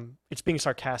being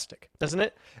sarcastic, doesn't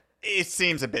it? It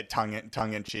seems a bit tongue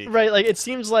in cheek. Right, like it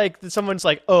seems like someone's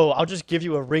like, "Oh, I'll just give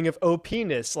you a ring of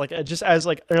penis," like just as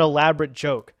like an elaborate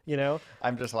joke, you know?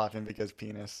 I'm just laughing because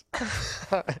penis.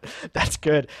 That's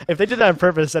good. If they did that on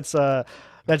purpose,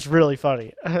 that's really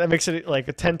funny. That makes it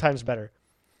like 10 times better.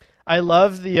 I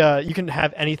love the you can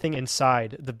have anything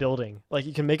inside the building. Like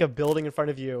you can make a building in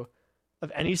front of you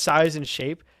of any size and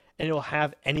shape, and it'll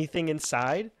have anything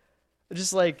inside.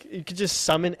 Just like you could just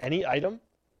summon any item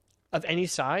of any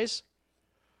size.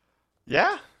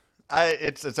 Yeah,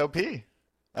 it's OP.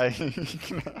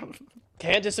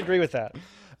 Can't disagree with that.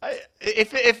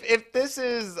 If this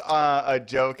is a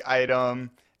joke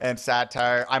item and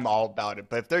satire, I'm all about it.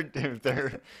 But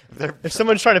If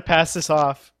someone's trying to pass this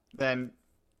off, then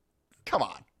come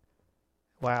on.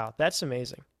 wow, that's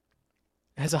amazing.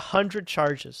 It has 100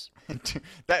 charges.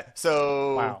 Wow.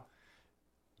 Wow.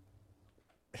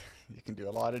 You can do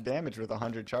a lot of damage with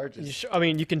 100 charges. I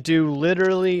mean, you can do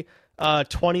literally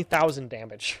 20,000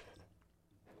 damage.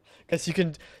 Because you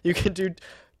can do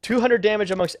 200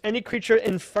 damage amongst any creature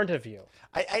in front of you.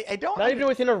 I don't. Not even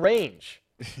within a range.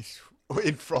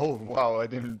 Wow, I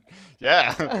didn't.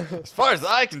 Yeah, as far as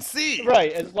I can see.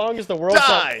 Right, as long as the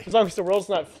world's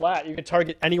not flat, you can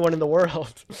target anyone in the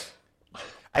world.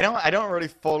 I don't really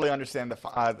fully understand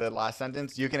the last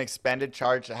sentence. You can expend a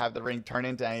charge to have the ring turn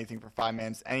into anything for 5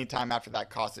 minutes. Anytime after that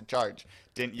costs a charge.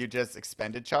 Didn't you just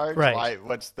expend a charge? Right. Why?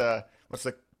 What's the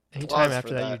Anytime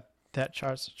after that, that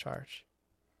charge to charge.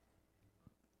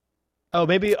 Oh,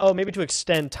 maybe to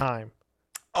extend time.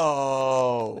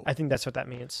 Oh. I think that's what that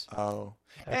means. Oh.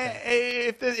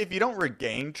 Okay. If you don't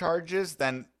regain charges,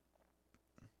 then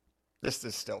this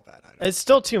is still bad. It's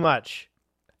still too much.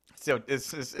 So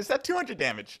is that 200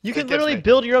 damage? You can literally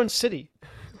build your own city.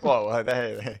 Whoa,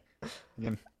 hey.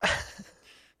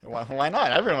 Why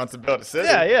not? Everyone wants to build a city.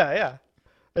 Yeah.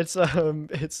 It's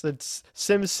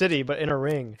Sim City, but in a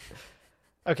ring.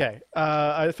 Okay,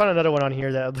 I found another one on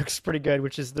here that looks pretty good,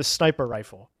 which is the sniper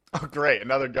rifle. Oh, great,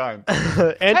 another gun.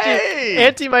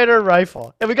 Anti-miter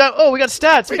rifle, and we got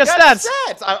stats. We got stats.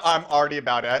 I'm already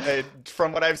about it.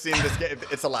 From what I've seen, this game,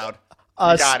 it's allowed.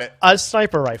 You got it. A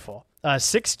sniper rifle.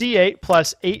 6d8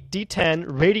 plus 8d10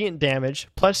 radiant damage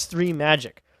plus 3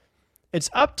 magic. It's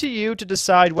up to you to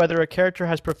decide whether a character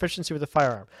has proficiency with a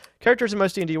firearm. Characters in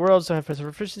most D&D worlds don't have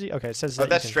proficiency. Okay, it says that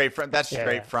that's straight from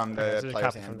the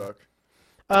player's handbook.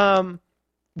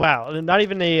 Wow, not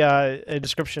even a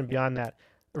description beyond that.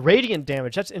 Radiant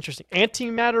damage. That's interesting.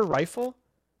 Antimatter rifle.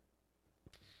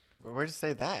 Where'd you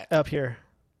say that? Up here.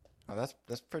 Oh,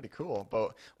 that's pretty cool.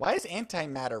 But why is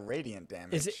antimatter radiant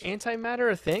damage? Is it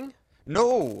antimatter a thing?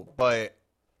 No, but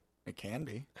it can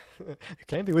be. It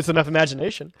can be with enough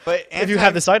imagination. But if you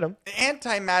have this item.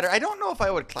 Antimatter, I don't know if I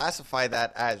would classify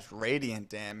that as radiant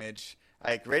damage.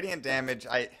 Like radiant damage,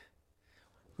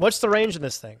 What's the range in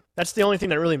this thing? That's the only thing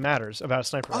that really matters about a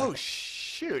sniper rifle. Oh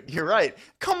shoot, you're right.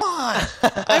 Come on,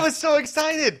 I was so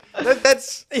excited.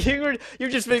 That's you've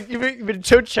been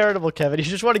so charitable, Kevin. You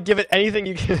just want to give it anything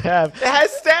you can have. It has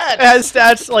stats. It has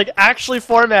stats like actually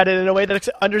formatted in a way that's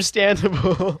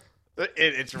understandable.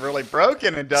 It's really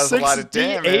broken and does a lot of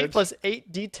damage. 6d8 plus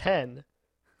 8d10.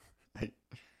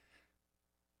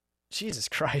 Jesus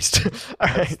Christ. All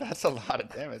right. That's a lot of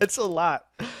damage. It's a lot.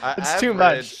 It's too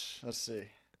much. Let's see.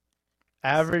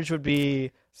 Average would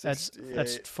be 68.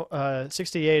 that's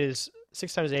 68 is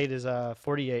 6 times 8 is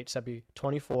 48, so that'd be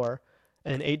 24,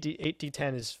 and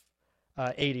 8d10 is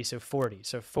 80, so 40.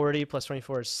 So 40 plus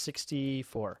 24 is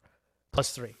 64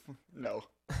 plus 3. No,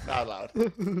 not allowed.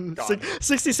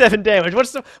 67 damage.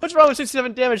 What's wrong with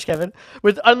 67 damage, Kevin?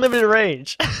 With unlimited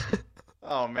range.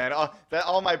 Oh man,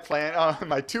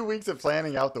 my 2 weeks of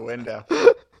planning out the window.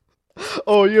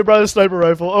 Oh, you brought a sniper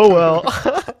rifle. Oh well.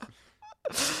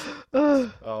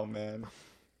 Oh man.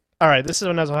 All right, this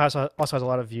one also has a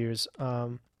lot of views.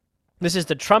 This is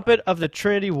the Trumpet of the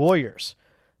Trinity Warriors.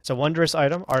 It's a wondrous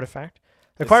item, artifact.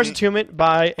 Requires attunement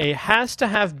by a has to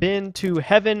have been to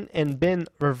heaven and been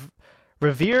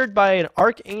revered by an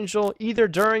archangel either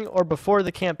during or before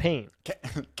the campaign.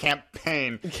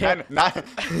 Campaign. Not.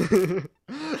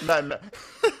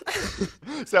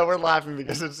 So we're laughing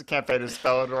because it's a campaign is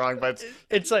spelled wrong, but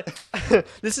it's like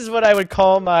this is what I would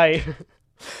call my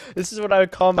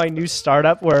new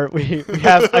startup where we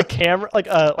have a camera like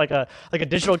a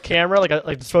digital camera like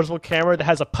a disposable camera that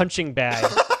has a punching bag.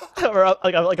 Or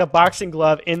like a boxing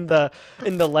glove in the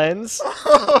lens.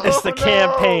 It's the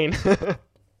campaign.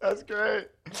 That's great.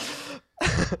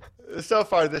 So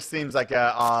far, this seems like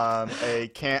a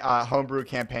homebrew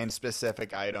campaign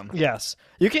specific item. Yes,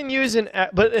 you can use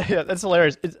but yeah, that's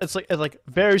hilarious. It's like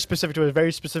very specific to a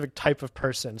very specific type of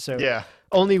person. So yeah,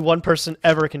 only one person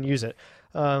ever can use it.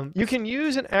 You can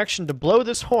use an action to blow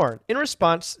this horn. In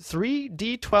response,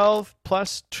 3d12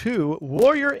 plus 2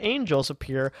 warrior angels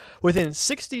appear within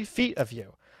 60 feet of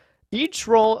you. Each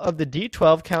roll of the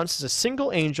d12 counts as a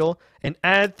single angel, and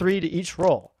add 3 to each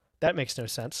roll. That makes no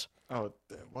sense. Oh,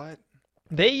 what?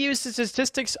 They use the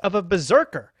statistics of a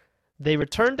berserker. They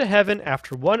return to heaven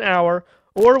after 1 hour,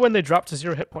 or when they drop to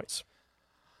 0 hit points.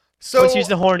 So Once you use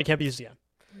the horn, it can't be used again.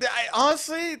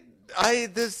 honestly,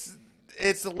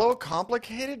 it's a little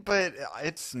complicated, but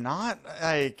it's not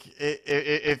like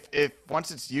if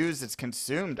once it's used, it's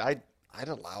consumed. I'd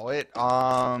allow it.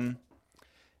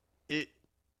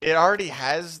 It already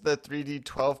has the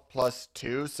 3d12 plus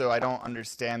 2, so I don't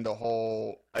understand the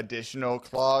whole additional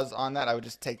clause on that. I would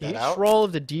just take that out. Each roll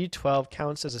of the d12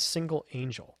 counts as a single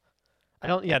angel.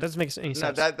 Yeah, it doesn't make any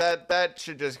sense. No, that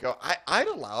should just go. I'd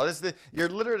allow this. You're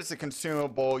literally just a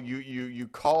consumable. You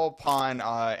call upon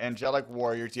angelic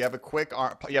warriors. You have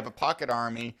you have a pocket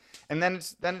army, and then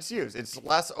it's used. It's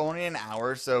lasts only an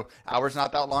hour, so hour's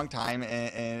not that long time.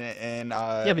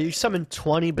 Yeah, but you summon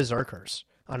 20 berserkers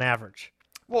on average.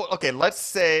 Well, okay, let's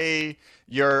say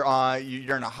you're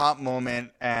in a hot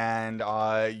moment and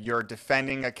you're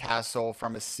defending a castle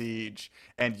from a siege,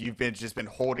 and you've just been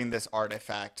holding this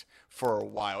artifact for a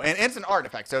while, and it's an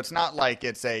artifact, so it's not like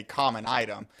it's a common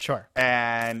item. Sure.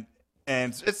 And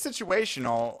it's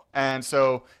situational, and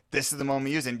so this is the moment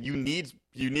you use, and you need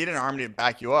an army to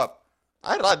back you up.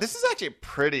 This is actually a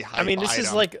pretty high. I mean, this item.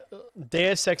 is like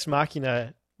Deus Ex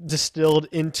Machina distilled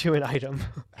into an item.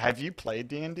 Have you played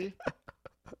D&D?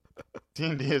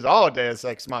 D&D is all Deus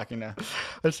Ex Machina.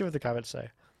 Let's see what the comments say.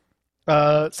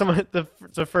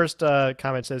 The first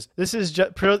comment says, "This is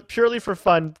purely for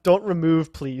fun. Don't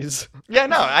remove, please." Yeah,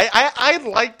 no, I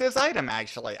like this item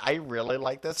actually. I really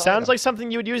like this. Sounds item. like something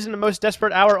you would use in the most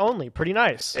desperate hour only. Pretty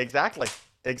nice. Exactly.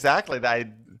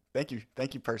 Thank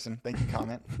you, person. Thank you,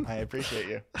 comment. I appreciate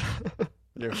you.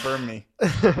 You affirm me.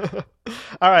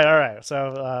 All right.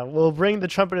 So we'll bring the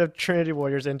Trumpet of Trinity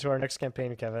Warriors into our next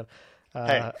campaign, Kevin.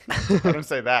 Hey, I didn't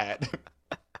say that.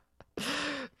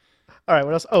 All right,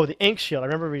 what else? Oh, the Ankh Shield. I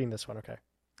remember reading this one. Okay.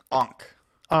 Ankh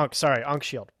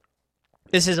Shield.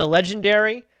 This is a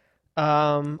legendary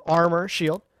armor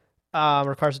shield.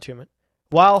 Requires attunement.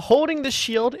 While holding the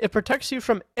shield, it protects you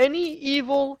from any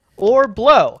evil or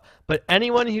blow, but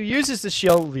anyone who uses the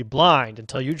shield will be blind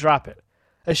until you drop it.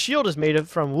 A shield is made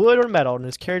from wood or metal and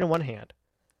is carried in one hand.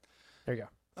 There you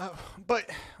go.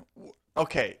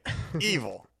 Okay,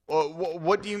 evil.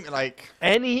 What do you like?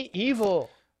 Any evil.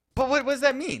 But what does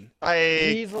that mean?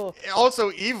 Evil.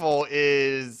 Also, evil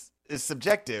is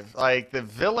subjective. Like the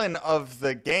villain of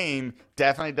the game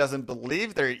definitely doesn't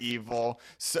believe they're evil.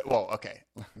 So, well, okay.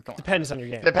 Come on. Depends on your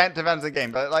game. Depends on the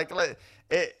game, but like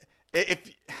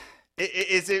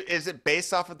is it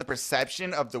based off of the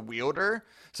perception of the wielder?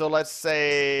 So let's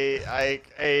say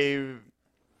like a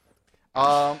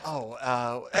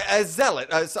zealot,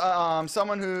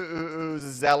 someone who's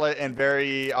a zealot and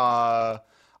very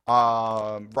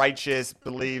righteous,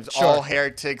 believes all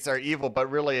heretics are evil, but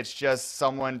really it's just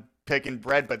someone picking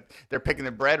bread, but they're picking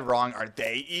the bread wrong. Are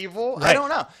they evil? Right. I don't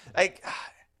know. Like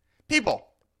people,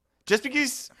 just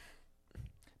because.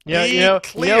 Yeah, you know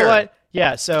what?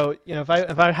 Yeah, so if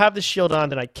I have the shield on,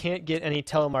 then I can't get any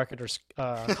telemarketers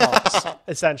calls.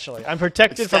 Essentially, I'm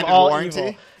protected Extended from all warranty?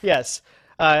 evil. Yes,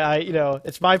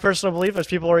 it's my personal belief as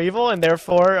people are evil, and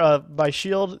therefore my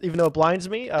shield, even though it blinds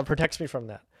me, protects me from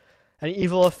that, any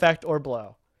evil effect or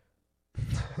blow.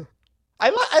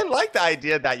 I like the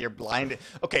idea that you're blinded.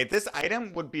 Okay, this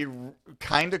item would be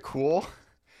kind of cool.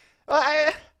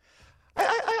 I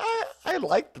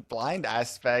like the blind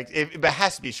aspect. It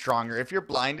has to be stronger if you're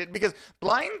blinded, because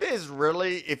blind is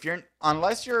really,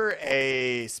 unless you're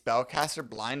a spellcaster,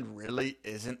 blind really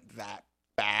isn't that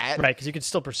bad. Right, because you can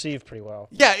still perceive pretty well.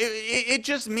 Yeah, it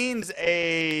just means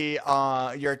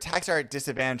your attacks are at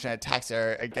disadvantage and attacks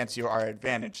are against you are at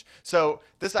advantage. So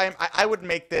this time, I would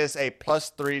make this a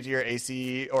 +3 to your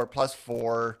AC or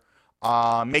 +4.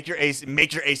 Make your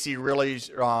AC really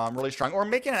strong, or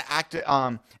make it an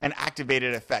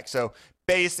activated effect. So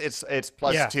base it's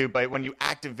 +2, but when you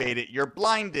activate it, you're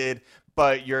blinded,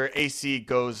 but your AC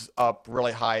goes up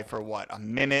really high for a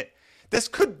minute. This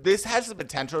has the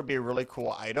potential to be a really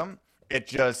cool item. It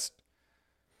just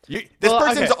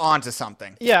person's onto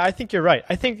something. Yeah, I think you're right.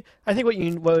 I think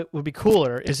what would be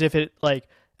cooler is if it like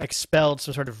expelled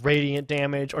some sort of radiant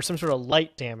damage or some sort of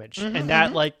light damage, and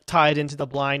that like tied into the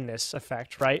blindness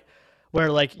effect, right?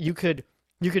 Where like you could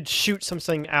shoot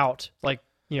something out, like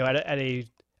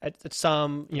at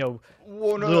some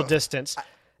little distance,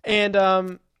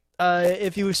 and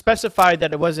if you specified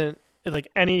that it wasn't like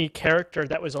any character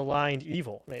that was aligned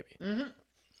evil, maybe.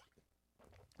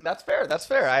 That's fair. That's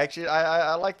fair.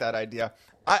 I like that idea.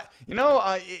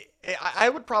 I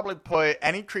would probably put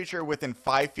any creature within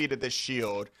 5 feet of this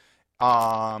shield,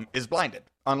 is blinded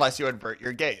unless you avert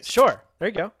your gaze. Sure. There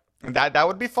you go. And that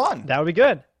would be fun. That would be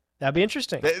good. That'd be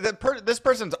interesting. This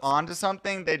person's onto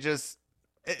something. It's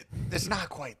not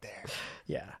quite there.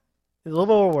 Yeah. A little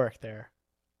more work there.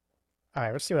 All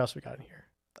right, let's see what else we got in here.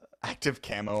 Active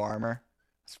camo armor.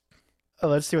 Oh,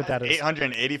 let's see what that is.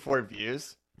 884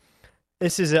 views.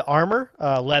 This is an armor,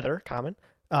 leather, common.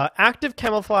 Active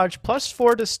camouflage,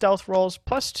 +4 to stealth rolls,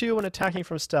 +2 when attacking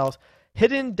from stealth.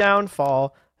 Hidden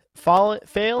downfall,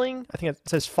 failing. I think it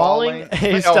says falling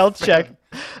a stealth check.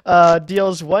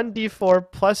 Deals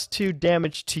 1d4 +2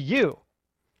 damage to you.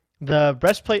 The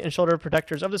breastplate and shoulder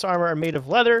protectors of this armor are made of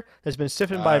leather. Has been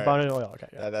stiffened by bonded oil. Okay.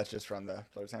 Yeah, that's just from the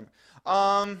Floater's Hammer.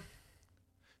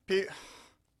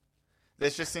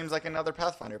 This just seems like another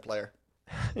Pathfinder player.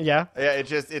 Yeah. Yeah,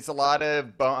 it's a lot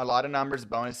of numbers,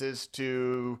 bonuses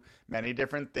to many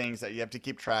different things that you have to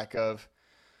keep track of.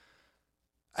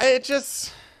 Why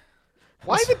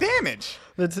the damage?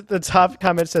 The top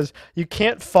comment says you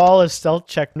can't fall a stealth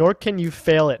check, nor can you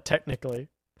fail it technically.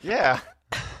 Yeah.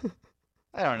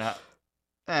 I don't know.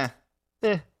 Yeah.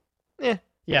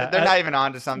 They're not even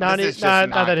onto something. Not, this is not,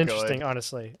 just not that good. interesting,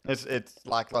 honestly. It's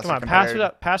lackluster. Come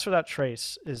on, pass without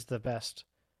trace is the best.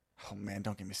 Oh man,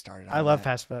 don't get me started. I love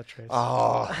pass without trace.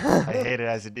 Oh, I hate it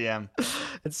as a DM.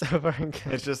 It's so fucking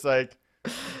good. It's just like,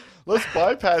 let's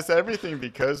bypass everything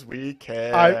because we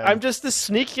can. I'm just the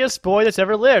sneakiest boy that's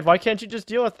ever lived. Why can't you just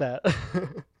deal with that?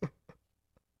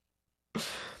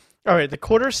 All right, the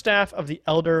quarterstaff of the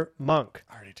Elder Monk.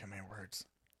 Already too many words.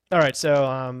 All right,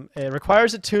 so it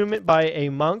requires attunement by a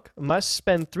monk, must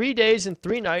spend 3 days and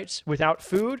 3 nights without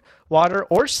food, water,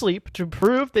 or sleep to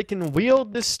prove they can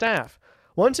wield this staff.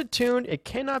 Once attuned, it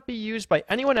cannot be used by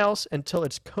anyone else until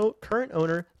its current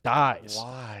owner dies.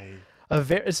 Why?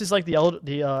 This is like the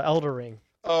Elder Ring.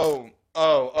 Oh,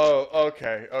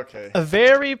 okay. A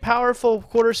very powerful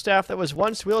quarterstaff that was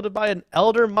once wielded by an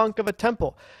elder monk of a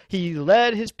temple. He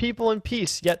led his people in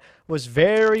peace, yet was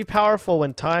very powerful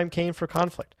when time came for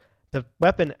conflict. The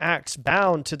weapon acts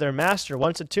bound to their master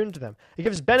once attuned to them. It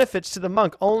gives benefits to the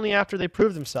monk only after they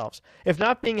prove themselves. If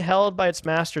not being held by its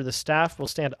master, the staff will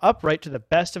stand upright to the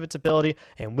best of its ability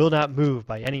and will not move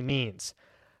by any means.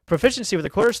 Proficiency with the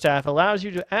quarterstaff allows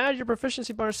you to add your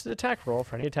proficiency bonus to the attack roll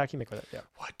for any attack you make with it. Yeah.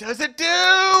 What does it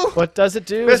do? What does it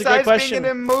do? Is a great question.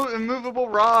 Being an immovable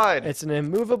rod. It's an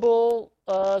immovable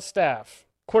staff,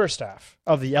 quarterstaff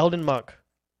of the Elden Monk.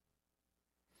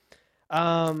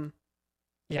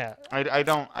 Yeah. I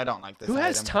don't like this. Who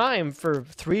has time for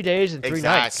 3 days and 3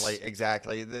 nights?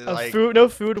 Exactly. No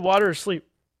food, water, or sleep.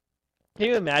 Can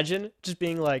you imagine just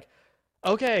being like,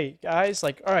 okay, guys,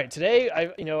 like, all right, today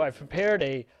I've prepared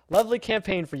a lovely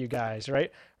campaign for you guys,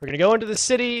 right? We're gonna go into the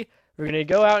city, we're gonna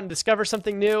go out and discover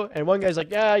something new, and one guy's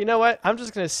like, yeah, you know what? I'm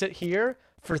just gonna sit here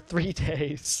for 3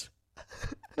 days.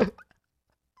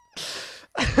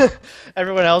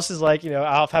 Everyone else is like,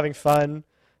 off having fun,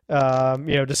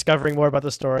 discovering more about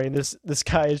the story, and this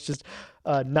guy is just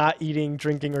not eating,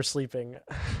 drinking, or sleeping.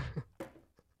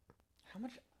 How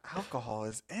much alcohol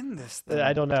is in this thing?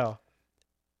 I don't know.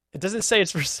 It doesn't say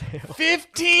it's for sale.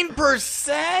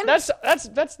 15%?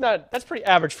 That's pretty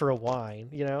average for a wine,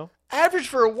 Average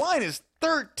for a wine is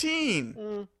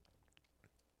 13.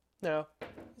 No,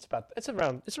 it's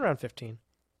around 15.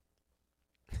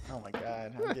 Oh my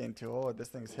god, I'm getting too old. This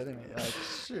thing's hitting me. Like,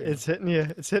 shoot. It's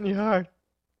hitting you hard.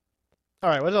 All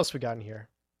right, what else we got in here?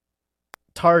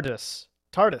 TARDIS.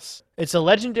 It's a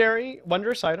legendary,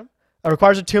 wondrous item. It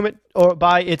requires attunement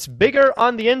by its bigger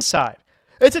on the inside.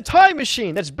 It's a time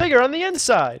machine that's bigger on the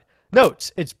inside.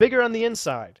 Notes, it's bigger on the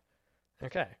inside.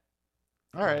 Okay.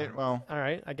 All right, well. All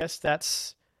right, I guess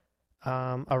that's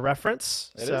a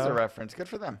reference. It is a reference. Good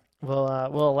for them.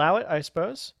 We'll allow it, I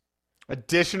suppose.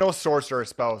 Additional sorcerer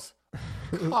spells.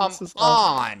 Come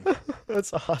on.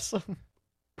 That's awesome.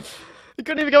 You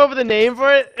couldn't even come up with a name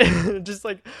for it?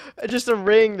 just a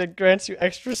ring that grants you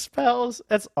extra spells?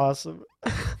 That's awesome.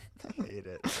 I hate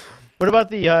it. What about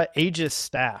the Aegis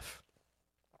staff?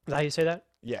 Is that how you say that?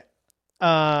 Yeah.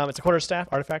 It's a quarterstaff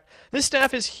artifact. This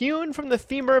staff is hewn from the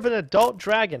femur of an adult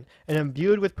dragon and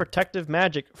imbued with protective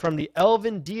magic from the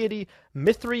elven deity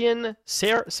Mithrian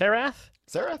Serath?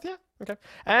 Serath, yeah. Okay.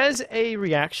 As a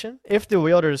reaction, if the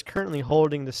wielder is currently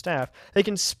holding the staff, they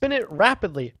can spin it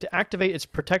rapidly to activate its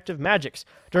protective magics.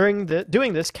 Doing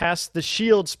this casts the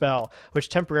shield spell, which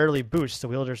temporarily boosts the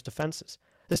wielder's defenses.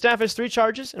 The staff has 3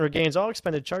 charges and regains all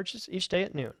expended charges each day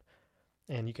at noon.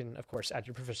 And you can, of course, add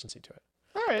your proficiency to it.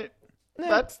 All right.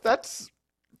 Yeah. That's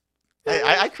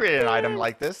I created an item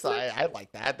like this. I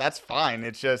like that. That's fine.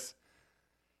 It's just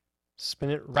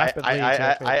Spin it rapidly.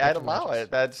 I'd allow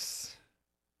it. That's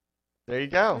there you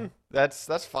go. Hmm.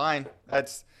 That's fine.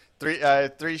 That's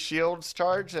three shields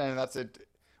charge, and that's it.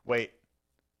 Wait,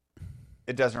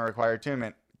 it doesn't require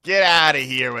attunement. Get out of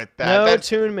here with that. No That's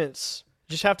attunements.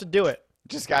 You just have to do it.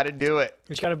 just got to do it.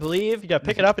 You just gotta believe. You gotta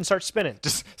pick it up and start spinning.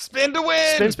 Just spin to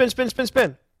win. Spin, spin, spin, spin,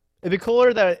 spin. It'd be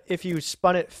cooler that if you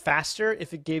spun it faster,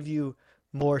 if it gave you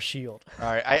more shield. All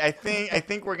right, I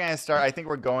think we're gonna start. I think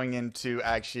we're going into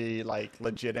actually like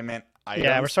legitimate items.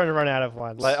 Yeah, we're starting to run out of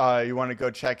ones. You want to go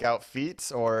check out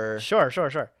feats or? Sure.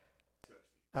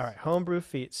 All right, homebrew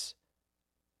feats.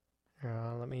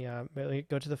 Let me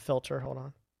go to the filter. Hold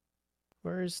on.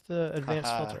 Where's the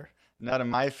advanced filter? None of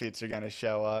my feats are gonna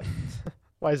show up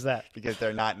Why is that? because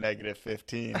they're not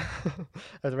 -15.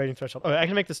 The rating threshold. Okay, I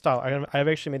can make this stop. I've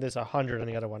actually made this 100 on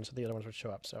the other one, so the other ones would show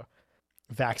up. So,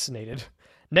 vaccinated.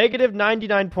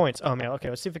 -99 points. Oh man. Okay,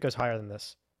 let's see if it goes higher than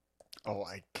this. Oh,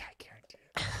 I guarantee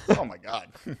it. Oh my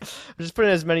god. I'm just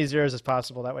putting as many zeros as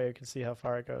possible. That way you can see how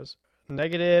far it goes.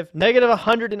 Negative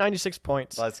 196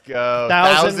 points. Let's go.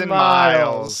 1,000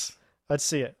 miles. Let's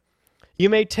see it. You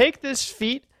may take this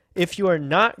feat if you are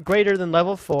not greater than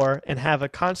level 4 and have a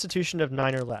constitution of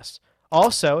 9 or less.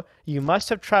 Also, you must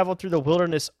have traveled through the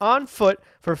wilderness on foot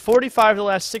for 45 of the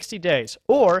last 60 days,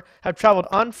 or have traveled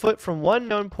on foot from one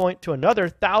known point to another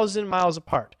 1,000 miles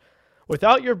apart,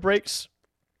 without your breaks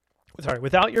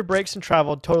and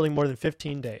travel totaling more than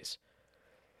 15 days.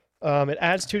 It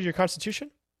adds 2 to your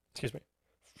constitution. Excuse me.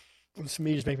 This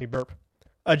me just make me burp.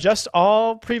 Adjust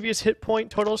all previous hit point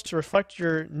totals to reflect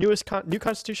your new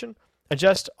constitution.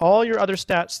 Adjust all your other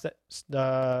stats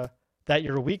that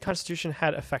your weak constitution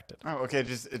had affected. Oh, okay. It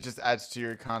just adds to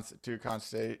your constitution.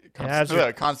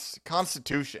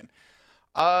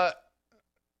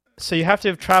 So you have to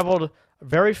have traveled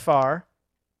very far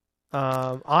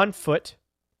on foot.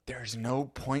 There's no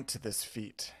point to this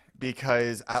feat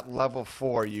because at level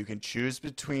 4 you can choose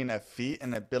between a feat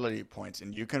and ability points,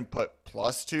 and you can put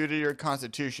 +2 to your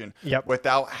constitution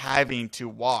without having to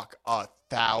walk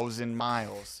 1,000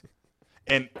 miles.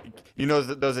 And you know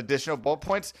those additional bullet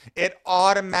points, it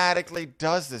automatically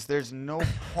does this. There's no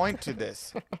point to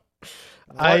this.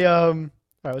 All right,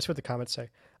 let's see what the comments say.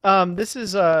 This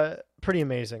is pretty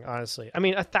amazing, honestly. I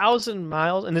mean, 1,000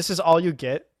 miles, and this is all you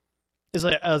get, is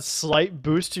like a slight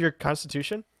boost to your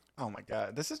constitution. Oh my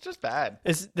god, this is just bad.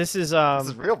 This is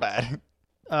real bad.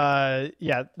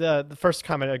 Yeah, the first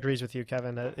comment agrees with you,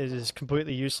 Kevin. That it is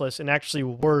completely useless and actually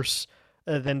worse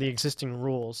than the existing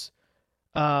rules.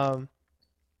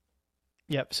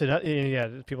 Yep. So yeah,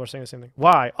 people are saying the same thing.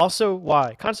 Why? Also,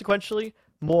 why? Consequentially,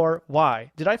 more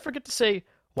why? Did I forget to say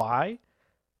why?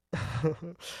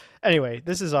 Anyway,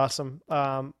 this is awesome.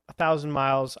 1,000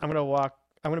 miles. I'm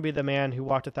gonna be the man who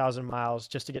walked 1,000 miles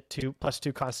just to get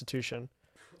 +2 Constitution.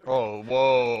 Oh,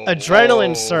 whoa!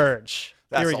 Adrenaline surge.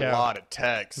 That's Here we a go. lot of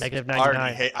text.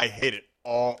 -99. I hate it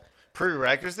all.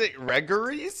 Prerequisite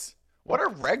regaries? What are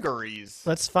regaries?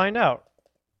 Let's find out.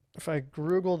 If I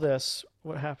Google this,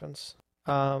 what happens?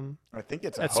 I think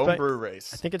it's a homebrew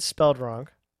race. I think it's spelled wrong.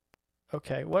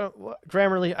 Okay. What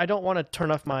Grammarly? I don't want to turn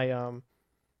off my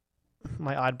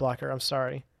my ad blocker. I'm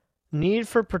sorry. Need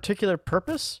for particular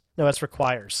purpose? No, that's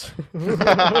requires.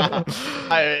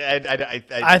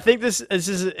 I think this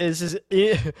is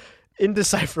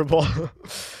indecipherable.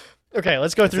 Okay,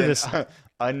 let's go through this.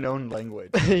 Unknown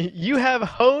language. You have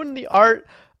honed the art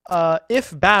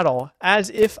if battle as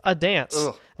if a dance.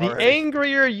 Ugh, the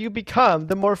angrier you become,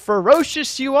 the more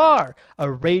ferocious you are. A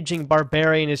raging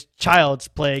barbarian is child's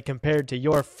play compared to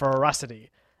your ferocity.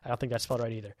 I don't think that's spelled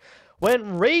right either.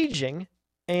 When raging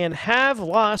and have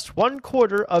lost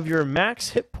 1/4 of your max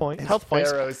health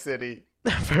points. Pharaoh City.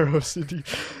 Pharaoh City.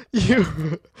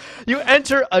 You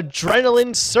enter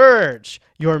adrenaline surge.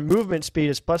 Your movement speed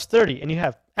is +30, and you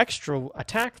have extra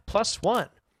attack +1.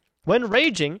 When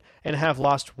raging and have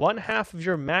lost 1/2 of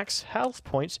your max health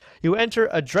points, you enter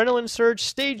Adrenaline Surge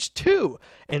Stage 2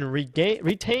 and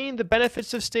retain the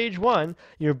benefits of Stage 1.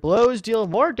 Your blows deal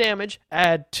more damage,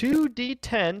 add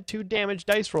 2d10 2 damage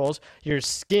dice rolls, your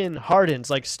skin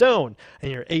hardens like stone,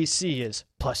 and your AC is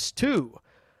 +2.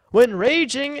 When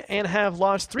raging and have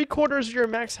lost 3/4 of your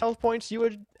max health points, you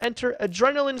would enter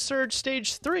Adrenaline Surge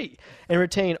Stage 3 and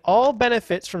retain all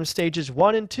benefits from Stages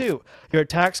 1 and 2. Your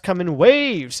attacks come in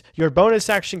waves. Your bonus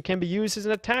action can be used as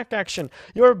an attack action.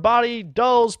 Your body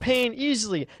dulls pain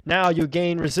easily. Now you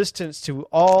gain resistance to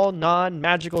all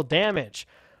non-magical damage.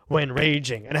 When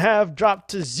raging and have dropped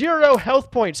to 0 health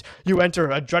points, you enter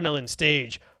Adrenaline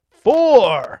Stage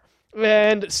 4.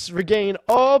 and regain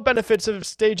all benefits of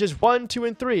stages 1, 2,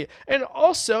 and 3. And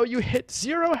also, you hit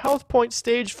 0 health point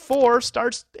stage 4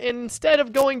 starts, and instead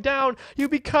of going down, you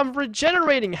become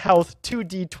regenerating health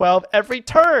 2d12 every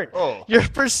turn. Oh. Your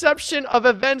perception of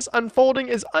events unfolding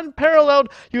is unparalleled.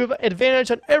 You have advantage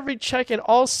on every check and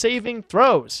all saving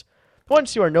throws.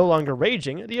 Once you are no longer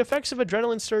raging, the effects of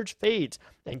Adrenaline Surge fades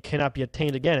and cannot be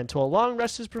attained again until a long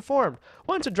rest is performed.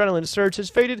 Once Adrenaline Surge has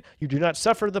faded, you do not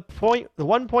suffer the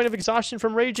 1 point of exhaustion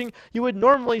from raging you would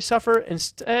normally suffer.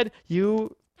 Instead,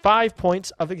 you 5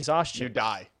 points of exhaustion. You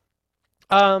die.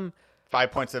 5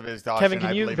 points of exhaustion. Kevin,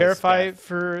 can you verify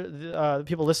for the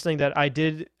people listening that I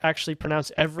did actually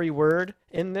pronounce every word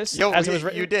in this as it was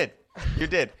written? You did. You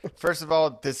did. First of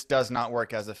all, this does not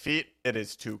work as a feat. It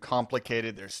is too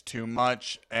complicated. There's too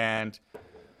much, and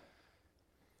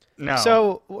no.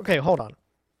 So, okay, hold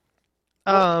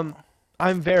on.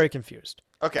 I'm very confused.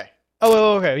 Okay.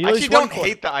 Oh, okay. You actually don't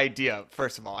hate the idea.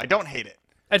 First of all, I don't hate it.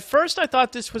 At first, I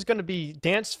thought this was going to be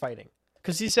dance fighting,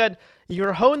 because he said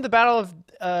you're honing the battle of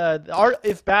the art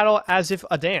of battle as if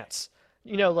a dance.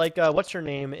 You know, like what's her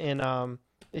name in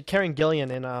Karen Gillian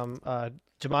in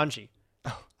Jumanji.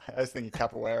 I was thinking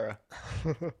capoeira.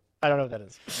 I don't know what that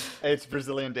is. It's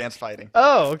Brazilian dance fighting.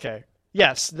 Oh, okay.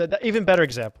 Yes, the even better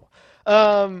example.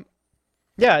 Okay,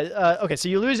 so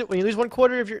you lose it when you lose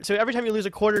 1/4 of your. So every time you lose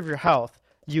 1/4 of your health,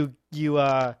 you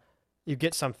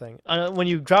get something. When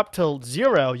you drop to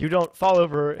 0, you don't fall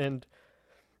over and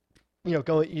you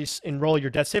enroll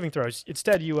your death saving throws.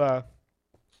 Instead, you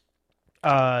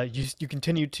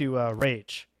continue to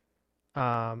rage,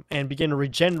 and begin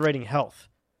regenerating health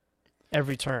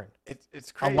every turn.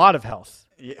 It's crazy. A lot of health.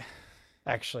 Yeah.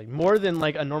 Actually, more than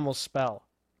like a normal spell.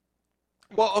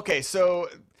 Well, okay, so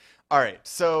all right,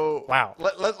 so wow.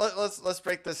 Let's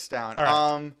break this down.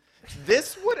 All right.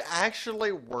 This would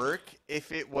actually work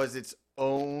if it was its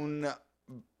own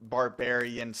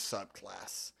barbarian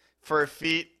subclass. For a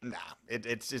feat, nah.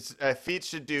 It's a feat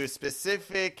should do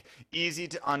specific, easy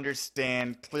to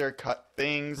understand, clear-cut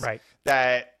things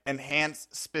that enhance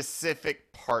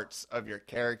specific parts of your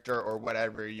character or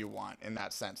whatever you want in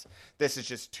that sense. This is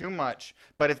just too much.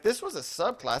 But if this was a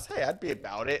subclass, hey, I'd be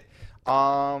about it.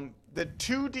 The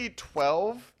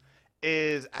 2d12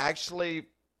 is actually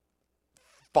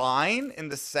fine in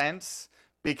the sense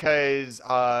because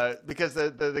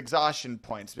the exhaustion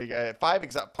points, 5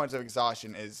 points of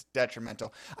exhaustion is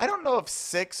detrimental. I don't know if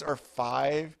 6 or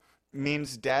 5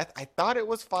 means death. I thought it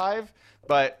was 5,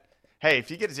 but hey,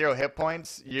 if you get 0 hit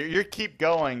points, you keep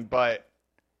going. But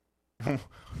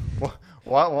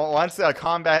once the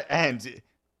combat ends,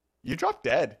 you drop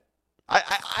dead.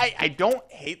 I don't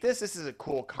hate this. This is a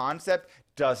cool concept.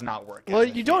 Does not work. Well,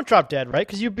 you don't drop dead, right?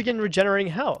 Because you begin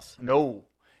regenerating health. No.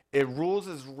 It rules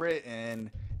is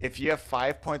written if you have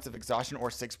 5 points of exhaustion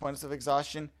or 6 points of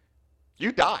exhaustion,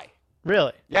 you die.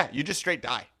 Really? Yeah, you just straight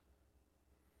die.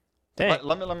 Dang.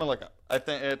 Let me look up. I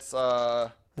think it's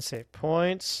let's see.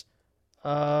 Points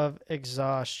of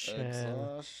exhaustion.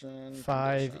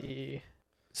 5e.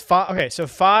 Okay, so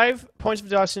 5 points of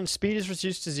exhaustion, speed is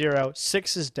reduced to 0,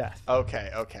 6 is death.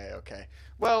 Okay.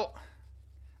 Well,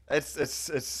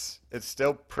 it's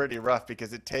still pretty rough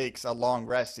because it takes a long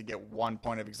rest to get 1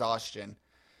 point of exhaustion.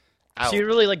 So you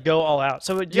really go all out.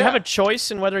 So do you have a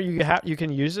choice in whether you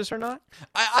can use this or not?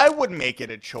 I would make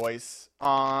it a choice.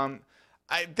 But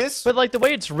the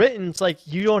way it's written, it's like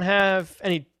you don't have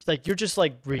any, you're just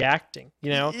reacting,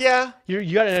 you know? Yeah.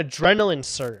 You got an adrenaline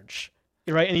surge,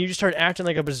 right? And you just start acting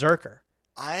like a berserker.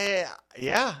 There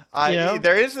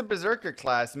is a berserker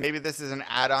class. Maybe this is an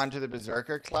add-on to the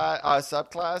berserker class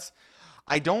subclass.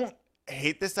 I don't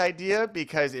hate this idea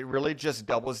because it really just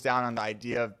doubles down on the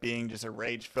idea of being just a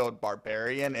rage-filled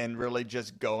barbarian and really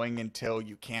just going until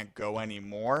you can't go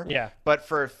anymore. Yeah. But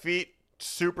for a feat,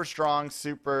 super strong,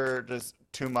 super just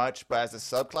too much, but as a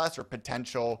subclass or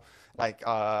potential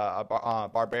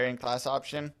barbarian class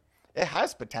option, it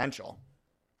has potential.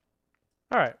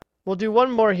 All right. We'll do one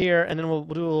more here, and then we'll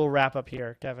do a little wrap up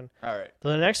here, Kevin. All right.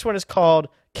 The next one is called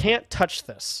Can't Touch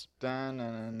This.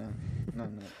 No.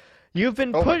 You've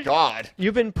been my God.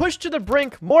 You've been pushed to the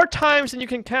brink more times than you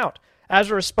can count. As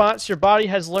a response, your body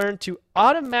has learned to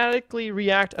automatically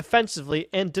react offensively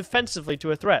and defensively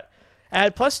to a threat.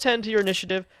 Add +10 to your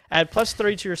initiative, add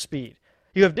 +3 to your speed.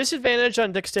 You have disadvantage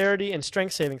on dexterity and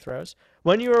strength saving throws.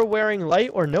 When you are wearing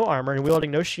light or no armor and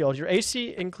wielding no shield, your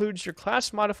AC includes your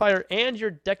class modifier and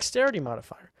your dexterity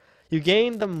modifier. You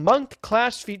gain the monk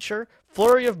class feature,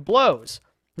 Flurry of Blows.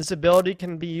 This ability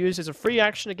can be used as a free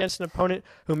action against an opponent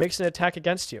who makes an attack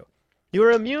against you. You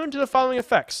are immune to the following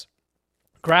effects: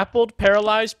 grappled,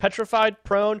 paralyzed, petrified,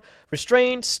 prone,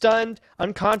 restrained, stunned,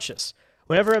 unconscious.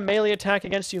 Whenever a melee attack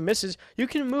against you misses, you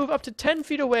can move up to 10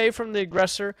 feet away from the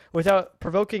aggressor without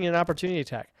provoking an opportunity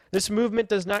attack. This movement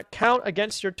does not count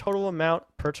against your total amount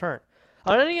per turn.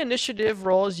 On any initiative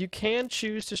rolls, you can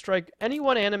choose to strike any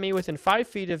one enemy within 5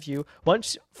 feet of you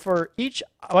once for each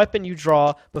weapon you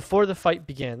draw before the fight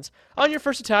begins. On your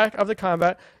first attack of the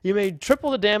combat, you may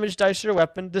triple the damage dice of your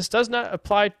weapon. This does not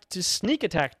apply to sneak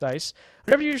attack dice.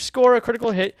 Whenever you score a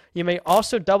critical hit, you may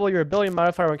also double your ability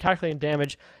modifier when calculating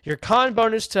damage. Your con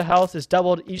bonus to health is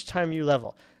doubled each time you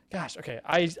level. Gosh, okay,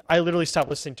 I literally stopped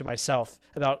listening to myself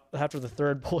about after the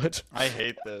third bullet. I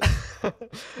hate this.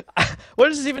 What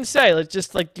does this even say? Like,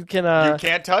 just like you can You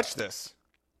can't touch this.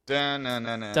 Dun, dun,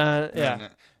 dun, dun, yeah. dun, dun.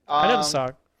 I know the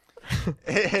song.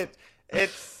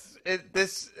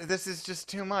 This is just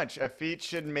too much. A feat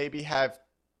should maybe have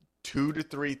 2 to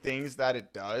 3 things that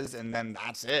it does, and then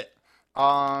that's it.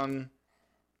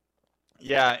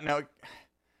 Yeah, no.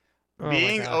 Oh my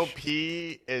Being gosh. OP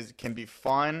can be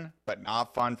fun, but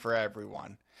not fun for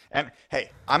everyone. And hey,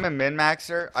 I'm a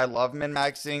min-maxer. I love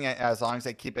min-maxing as long as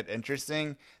I keep it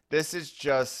interesting. This is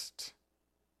just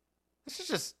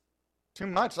too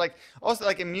much. Like, also,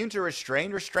 like, immune to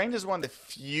restraint. Restraint is one of the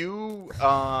few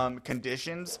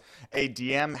conditions a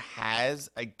DM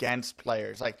has against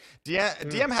players. Like,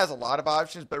 DM has a lot of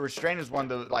options, but restraint is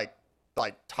one of the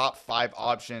like top 5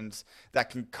 options that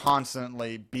can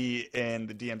constantly be in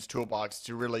the DM's toolbox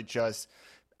to really just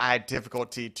add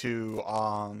difficulty to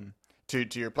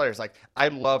your players. Like, I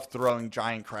love throwing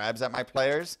giant crabs at my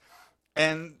players.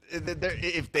 And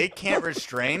if they can't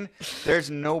restrain, there's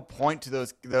no point to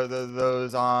those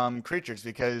creatures,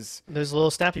 because Those little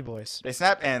snappy boys. they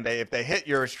snap, and if they hit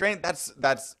your restraint,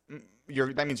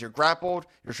 that means you're grappled,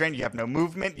 you're restrained, you have no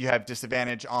movement, you have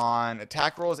disadvantage on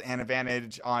attack rolls and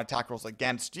advantage on attack rolls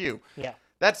against you. Yeah.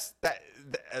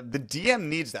 The DM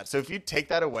needs that. So if you take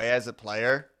that away as a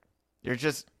player,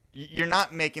 you're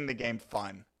not making the game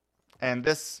fun. And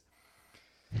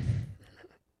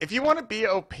if you want to be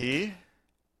OP,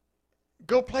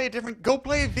 go play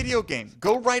a video game.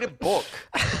 Go write a book.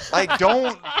 Like,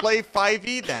 don't play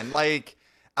 5e then. Like,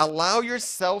 allow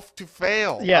yourself to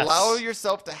fail. Yes. Allow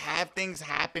yourself to have things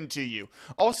happen to you.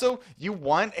 Also, you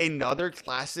want another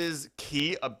class's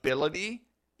key ability?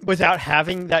 Without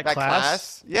having that That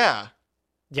class? Yeah.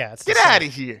 Yeah. It's Get the same. out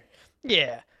of here.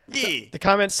 Yeah. Yeah. The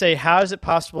comments say, how is it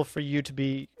possible for you to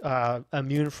be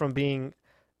immune from being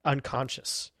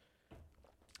unconscious?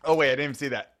 Oh, wait, I didn't even see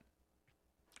that.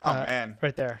 Oh, man.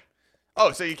 Right there.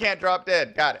 Oh, so you can't drop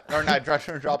dead. Got it. Or not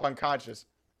drop unconscious.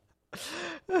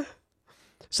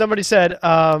 Somebody said,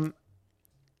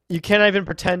 you cannot even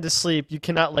pretend to sleep. You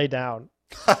cannot lay down.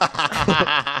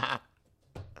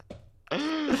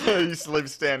 You sleep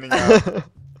standing up.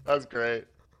 That's great.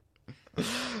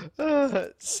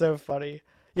 It's so funny.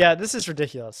 Yeah, this is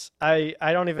ridiculous. I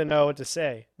don't even know what to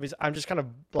say, because I'm just kind of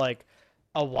like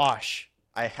awash.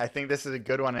 I think this is a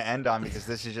good one to end on, because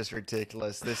this is just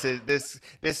ridiculous.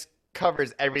 This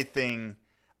covers everything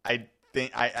I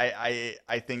think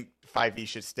 5e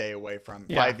should stay away from.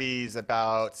 Yeah. 5e is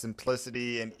about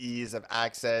simplicity and ease of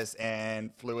access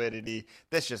and fluidity.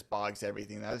 This just bogs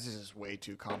everything down. This is just way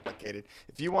too complicated.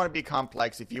 If you want to be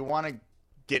complex, if you want to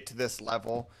get to this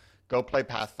level, go play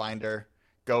Pathfinder.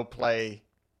 Go play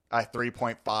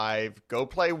 3.5. Go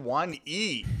play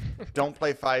 1e. Don't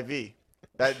play 5e.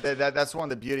 That's one of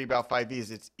the beauty about 5e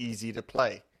is it's easy to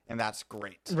play, and that's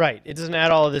great. Right. It doesn't add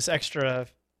all of this extra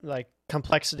like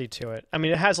complexity to it. I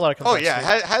mean, it has a lot of complexity. Oh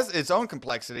yeah, it has its own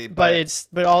complexity, but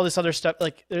all this other stuff,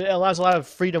 like, it allows a lot of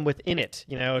freedom within it,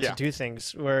 to Yeah. do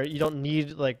things where you don't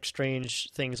need like strange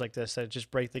things like this that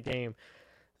just break the game.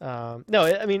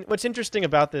 I mean, what's interesting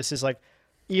about this is, like,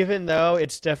 even though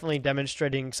it's definitely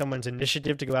demonstrating someone's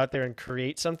initiative to go out there and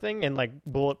create something and like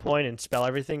bullet point and spell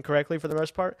everything correctly for the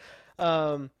most part,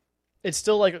 it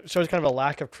still like shows kind of a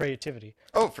lack of creativity.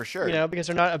 Oh, for sure. Because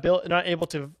they're not able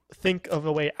to think of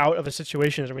a way out of a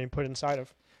situation that they're being put inside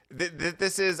of.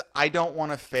 This is, I don't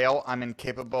want to fail. I'm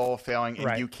incapable of failing, and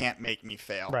Right. you can't make me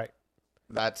fail. Right.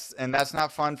 That's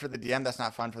not fun for the DM. That's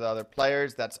not fun for the other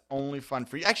players. That's only fun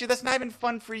for you. Actually, that's not even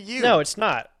fun for you. No, it's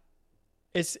not.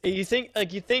 You think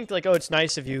like, oh, it's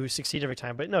nice if you succeed every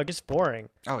time, but no, it gets boring.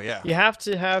 Oh yeah. You have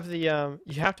to have the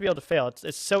you have to be able to fail.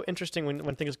 It's so interesting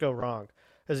when things go wrong,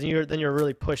 because then you're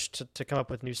really pushed to come up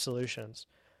with new solutions.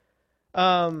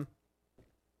 Okay,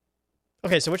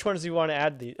 so which ones do you want to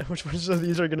add? Which ones of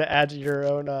these are going to add to your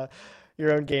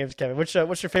own games, Kevin? What's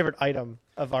your favorite item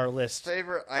of our list?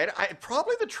 Favorite item?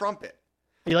 Probably the trumpet.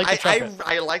 You like the trumpet?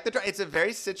 I like the trumpet. It's a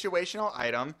very situational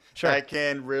item Sure. that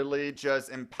can really just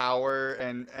empower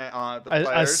and the a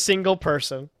players. single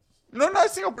person. No, not a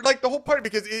single. Like the whole party,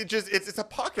 because it's a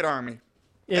pocket army.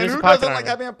 Yeah, And there's a who pocket doesn't like army.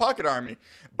 having a pocket army?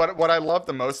 But what I love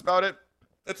the most about it,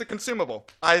 it's a consumable.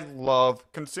 I love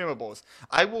consumables.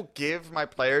 I will give my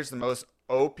players the most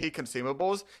OP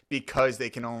consumables because they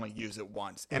can only use it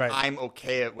once, and Right. I'm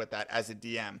okay with that as a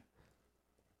DM.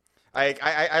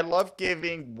 I love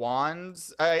giving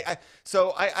wands. I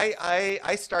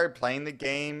started playing the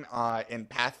game in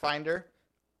Pathfinder.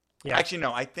 Yeah. Actually,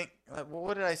 no. I think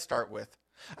what did I start with?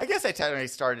 I guess I technically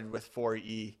started with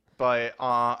 4E, but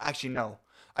actually no.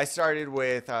 I started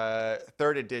with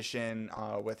third edition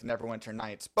with Neverwinter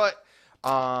Nights, but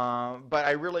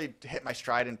I really hit my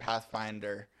stride in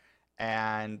Pathfinder,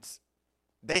 and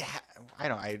I don't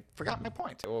know. I forgot my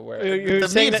point. Where You're the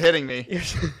saying meme's that- hitting me.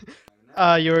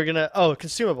 You were gonna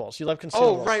consumables. You love consumables.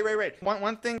 Oh, right.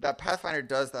 One thing that Pathfinder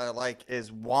does that I like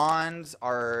is wands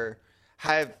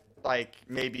have like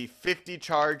maybe 50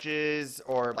 charges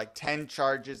or like 10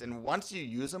 charges, and once you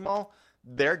use them all,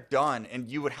 they're done, and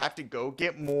you would have to go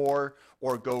get more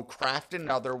or go craft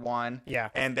another one. Yeah.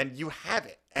 And then you have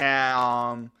it.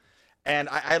 And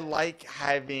I like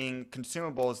having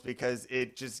consumables because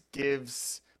it just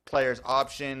gives players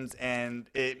options, and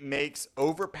it makes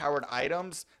overpowered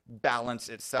items balance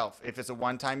itself. If it's a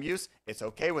one-time use, it's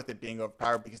okay with it being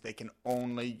overpowered because they can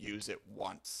only use it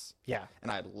once. Yeah. And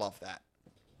I love that.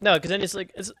 No, because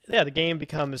then the game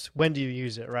becomes when do you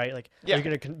use it, right? Like, Yeah. are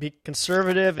you gonna be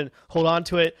conservative and hold on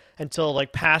to it until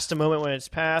like past a moment when it's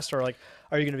past, or like,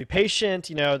 are you gonna be patient?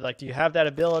 You know, like, do you have that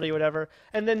ability, whatever?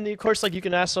 And then of course, like, you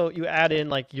can also you add in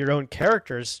like your own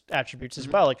character's attributes as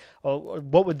well. Like, oh,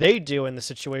 what would they do in the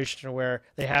situation where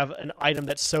they have an item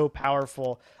that's so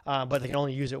powerful, but they can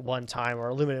only use it one time or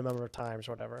a limited number of times,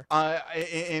 or whatever.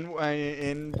 In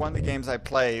one of the games I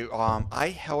play, I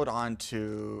held on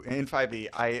to in 5e.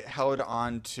 I held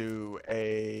on to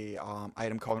a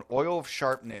item called an Oil of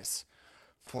Sharpness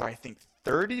for I think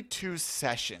 32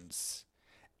 sessions,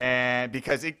 and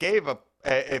because it gave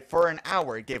for an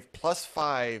hour, it gave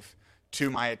 +5 to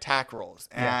my attack rolls,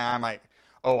 and Yeah. I'm like,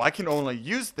 oh, I can only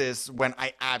use this when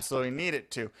I absolutely need it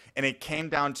to. And it came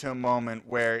down to a moment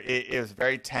where it was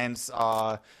very tense.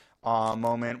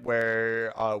 Moment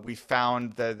where we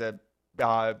found the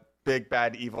big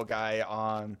bad evil guy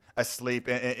asleep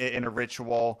in a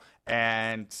ritual,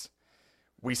 and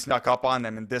we snuck up on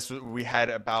them, and we had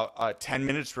about 10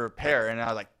 minutes to repair, and I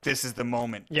was like, this is the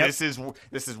moment. Yep.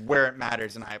 This is where it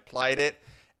matters, and I applied it,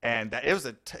 and it was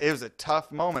a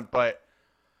tough moment, but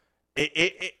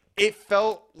it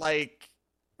felt like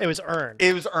It was earned.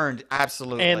 it was earned,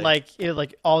 absolutely. And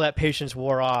like all that patience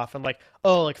wore off, and like,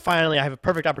 oh, like finally I have a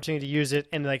perfect opportunity to use it,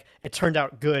 and like it turned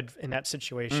out good in that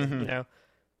situation, you know?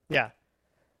 Yeah.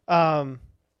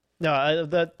 No,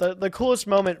 the coolest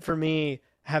moment for me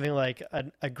having like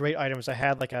a great item was I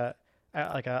had like a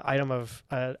item of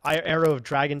arrow of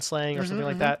dragon slaying or something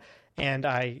like that, and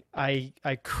I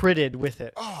critted with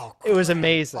it. Oh, It was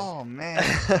amazing. oh man.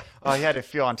 Oh, you had to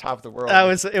feel on top of the world.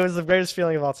 It was the greatest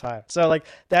feeling of all time. So like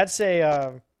that's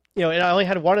and I only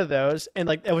had one of those, and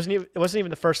like it wasn't even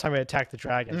the first time I attacked the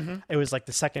dragon. It was like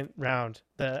the second round,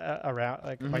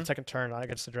 my second turn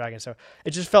against the dragon. So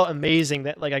it just felt amazing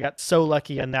that like I got so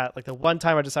lucky on that. Like the one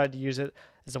time I decided to use it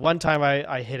is the one time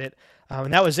I hit it,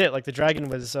 and that was it. Like the dragon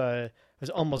was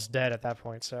almost dead at that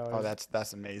point. So Oh,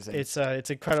 that's amazing. it's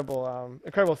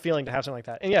incredible feeling to have something like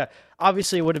that. And yeah,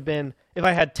 obviously it would have been if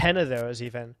I had 10 of those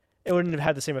even, it wouldn't have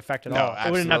had the same effect at No, all.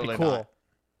 It would not be absolutely cool. not.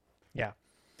 Yeah.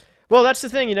 Well, that's the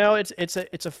thing, you know. It's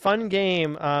a fun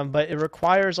game, but it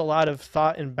requires a lot of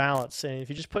thought and balance. And if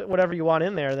you just put whatever you want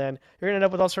in there, then you're gonna end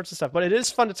up with all sorts of stuff. But it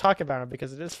is fun to talk about it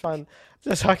because it is fun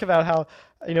to talk about how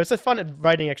it's a fun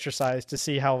writing exercise to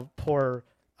see how poor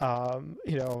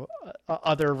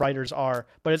other writers are.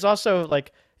 But it's also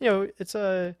like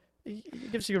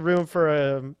it gives you room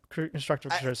for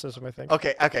constructive criticism, I think.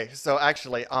 Okay. So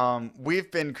actually,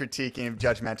 we've been critiquing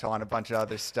Judgmental on a bunch of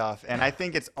other stuff, and I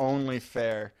think it's only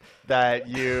fair that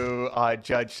you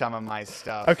judge some of my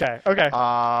stuff. Okay.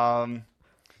 How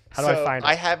do I find it?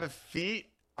 I have a feat.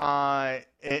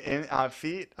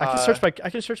 Feat. I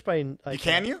can search by like,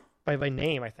 Can you? by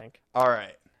name, I think. All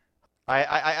right.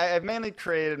 I've mainly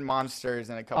created monsters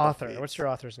and a couple. Author. Feats. What's your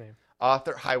author's name?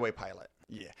 Author? Highway Pilot.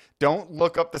 Yeah. Don't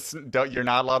look up you're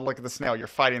not allowed to look at the snail. You're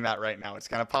fighting that right now. It's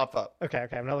gonna pop up. Okay.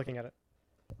 I'm not looking at it.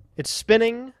 It's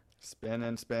spinning.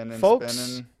 Spinning, Folks,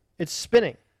 spinning. it's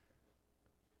spinning.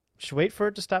 Just wait for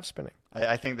it to stop spinning.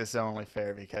 I think this is only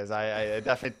fair because I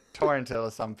definitely tore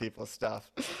into some people's stuff.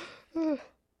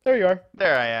 There you are.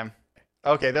 There I am.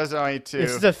 Okay, those are only two.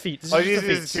 This is the feet. This Oh, is these just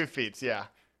the are feats. 2 feats, yeah.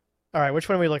 All right, which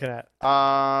one are we looking at?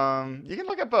 You can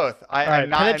look at both. All right,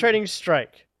 penetrating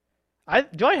strike.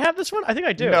 Do I have this one? I think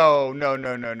I do. No, no,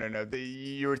 no, no, no, no.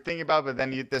 You were thinking about, but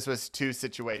then this was too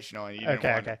situational, and you didn't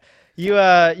Okay, want okay.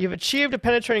 You've achieved a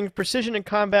penetrating precision in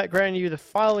combat, granting you the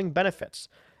following benefits: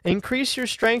 increase your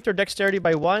strength or dexterity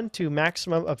by 1 to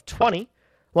maximum of 20.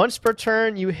 Once per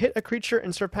turn, you hit a creature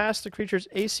and surpass the creature's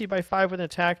AC by 5 with an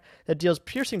attack that deals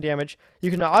piercing damage. You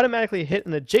can automatically hit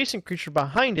an adjacent creature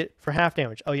behind it for half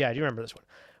damage. Oh yeah, I do remember this one.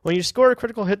 When you score a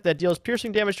critical hit that deals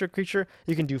piercing damage to a creature,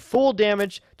 you can do full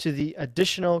damage to the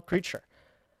additional creature.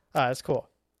 That's cool.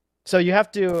 So you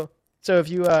have to. So if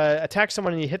you attack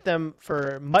someone and you hit them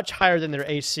for much higher than their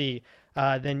AC,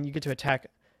 then you get to attack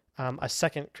a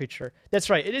second creature. That's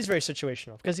right. It is very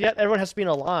situational because everyone has to be in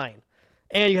a line,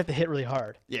 and you have to hit really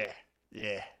hard. Yeah,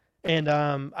 yeah. And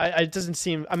it doesn't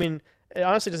seem. I mean, it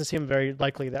honestly doesn't seem very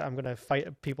likely that I'm gonna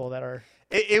fight people that are.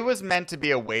 It was meant to be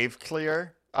a wave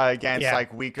clear against Yeah.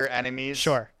 like weaker enemies.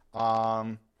 Sure.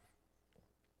 That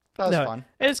was No, fun.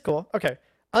 it's cool. Okay.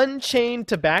 Unchained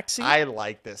Tabaxi. I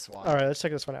like this one All right, let's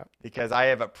check this one out. because I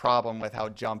have a problem with how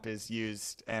jump is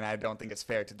used, and I don't think it's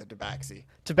fair to the Tabaxi.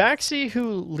 Tabaxi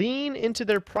who lean into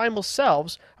their primal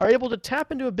selves are able to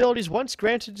tap into abilities once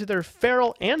granted to their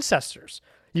feral ancestors.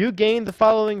 You gain the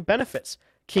following benefits: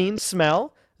 keen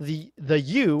smell. The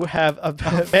you have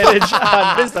advantage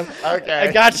on wisdom. Okay.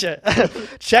 I gotcha.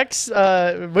 Checks,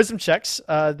 wisdom checks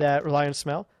that rely on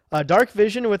smell. Dark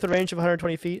vision with a range of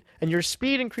 120 feet, and your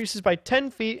speed increases by 10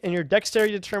 feet, and your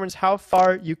dexterity determines how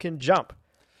far you can jump.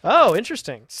 Oh,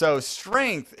 interesting. So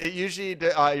strength, it usually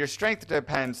your strength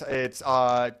depends. It's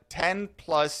 10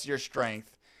 plus your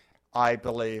strength, I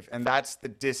believe, and that's the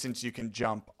distance you can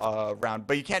jump around.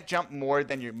 But you can't jump more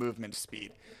than your movement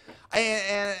speed.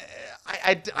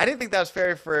 I didn't think that was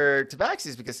fair for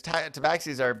tabaxis because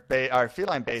tabaxis are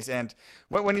feline based, and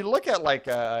when you look at like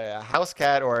a house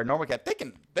cat or a normal cat, they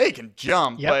can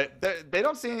jump, Yep. but they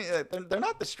don't seem they're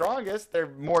not the strongest. They're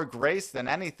more grace than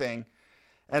anything,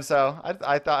 and so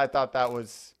I thought that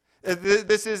was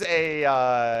this is a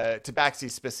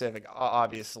tabaxi specific,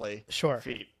 obviously. Sure.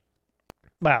 Feat.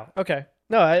 Wow. Okay.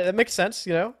 No, it makes sense.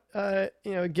 Give the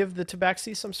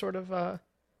tabaxi some sort of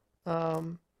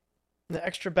the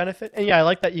extra benefit. And yeah, I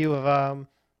like that you have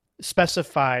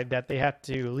specified that they have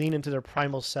to lean into their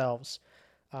primal selves.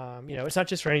 It's not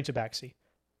just for any tabaxi.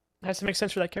 It has to make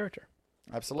sense for that character.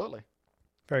 Absolutely.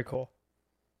 Very cool.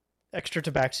 Extra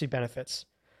tabaxi benefits.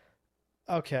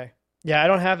 Okay. Yeah, I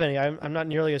don't have any. I'm not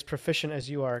nearly as proficient as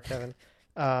you are, Kevin.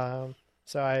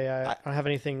 So I don't have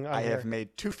anything. I have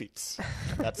made 2 feats.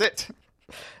 That's it.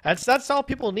 That's all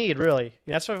people need, really.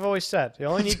 That's what I've always said. You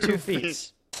only need 2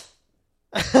 feats.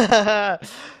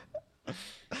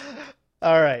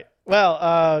 All right.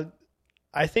 Well,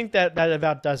 I think that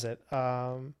about does it.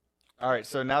 All right,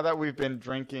 so now that we've been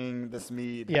drinking this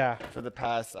mead Yeah, for the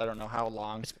past, I don't know how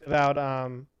long. it's about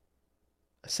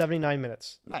 79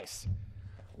 minutes. Nice.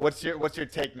 What's your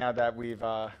take now that we've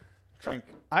drank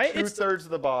It's 2/3 of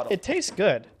the bottle? It tastes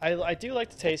good. I do like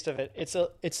the taste of it. It's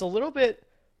a little bit.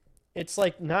 It's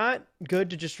like not good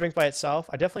to just drink by itself.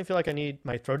 I definitely feel like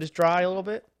my throat is dry a little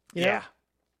bit. You know? Yeah.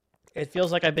 It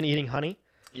feels like I've been eating honey.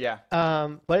 Yeah.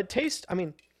 But it tastes. I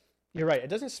mean, you're right. It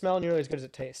doesn't smell nearly as good as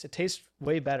it tastes. It tastes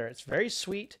way better. It's very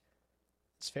sweet.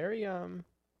 It's very kind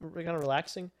of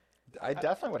relaxing. I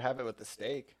definitely would have it with the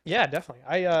steak. Yeah, definitely.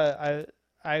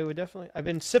 I would definitely. I've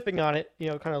been sipping on it,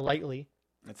 kind of lightly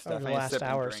It's over the definitely a last sipping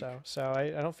hour drink. or so. So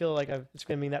I don't feel like it's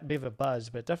going to be that big of a buzz,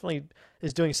 but it definitely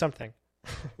is doing something.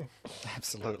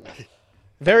 Absolutely.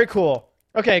 Very cool.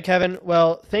 Okay, Kevin.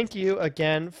 Well, thank you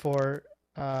again for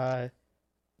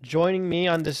joining me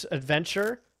on this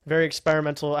adventure. Very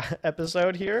experimental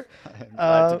episode here. I'm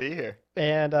glad to be here.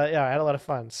 And yeah, I had a lot of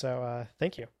fun. So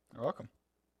thank you. You're welcome.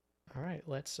 All right,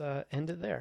 let's end it there.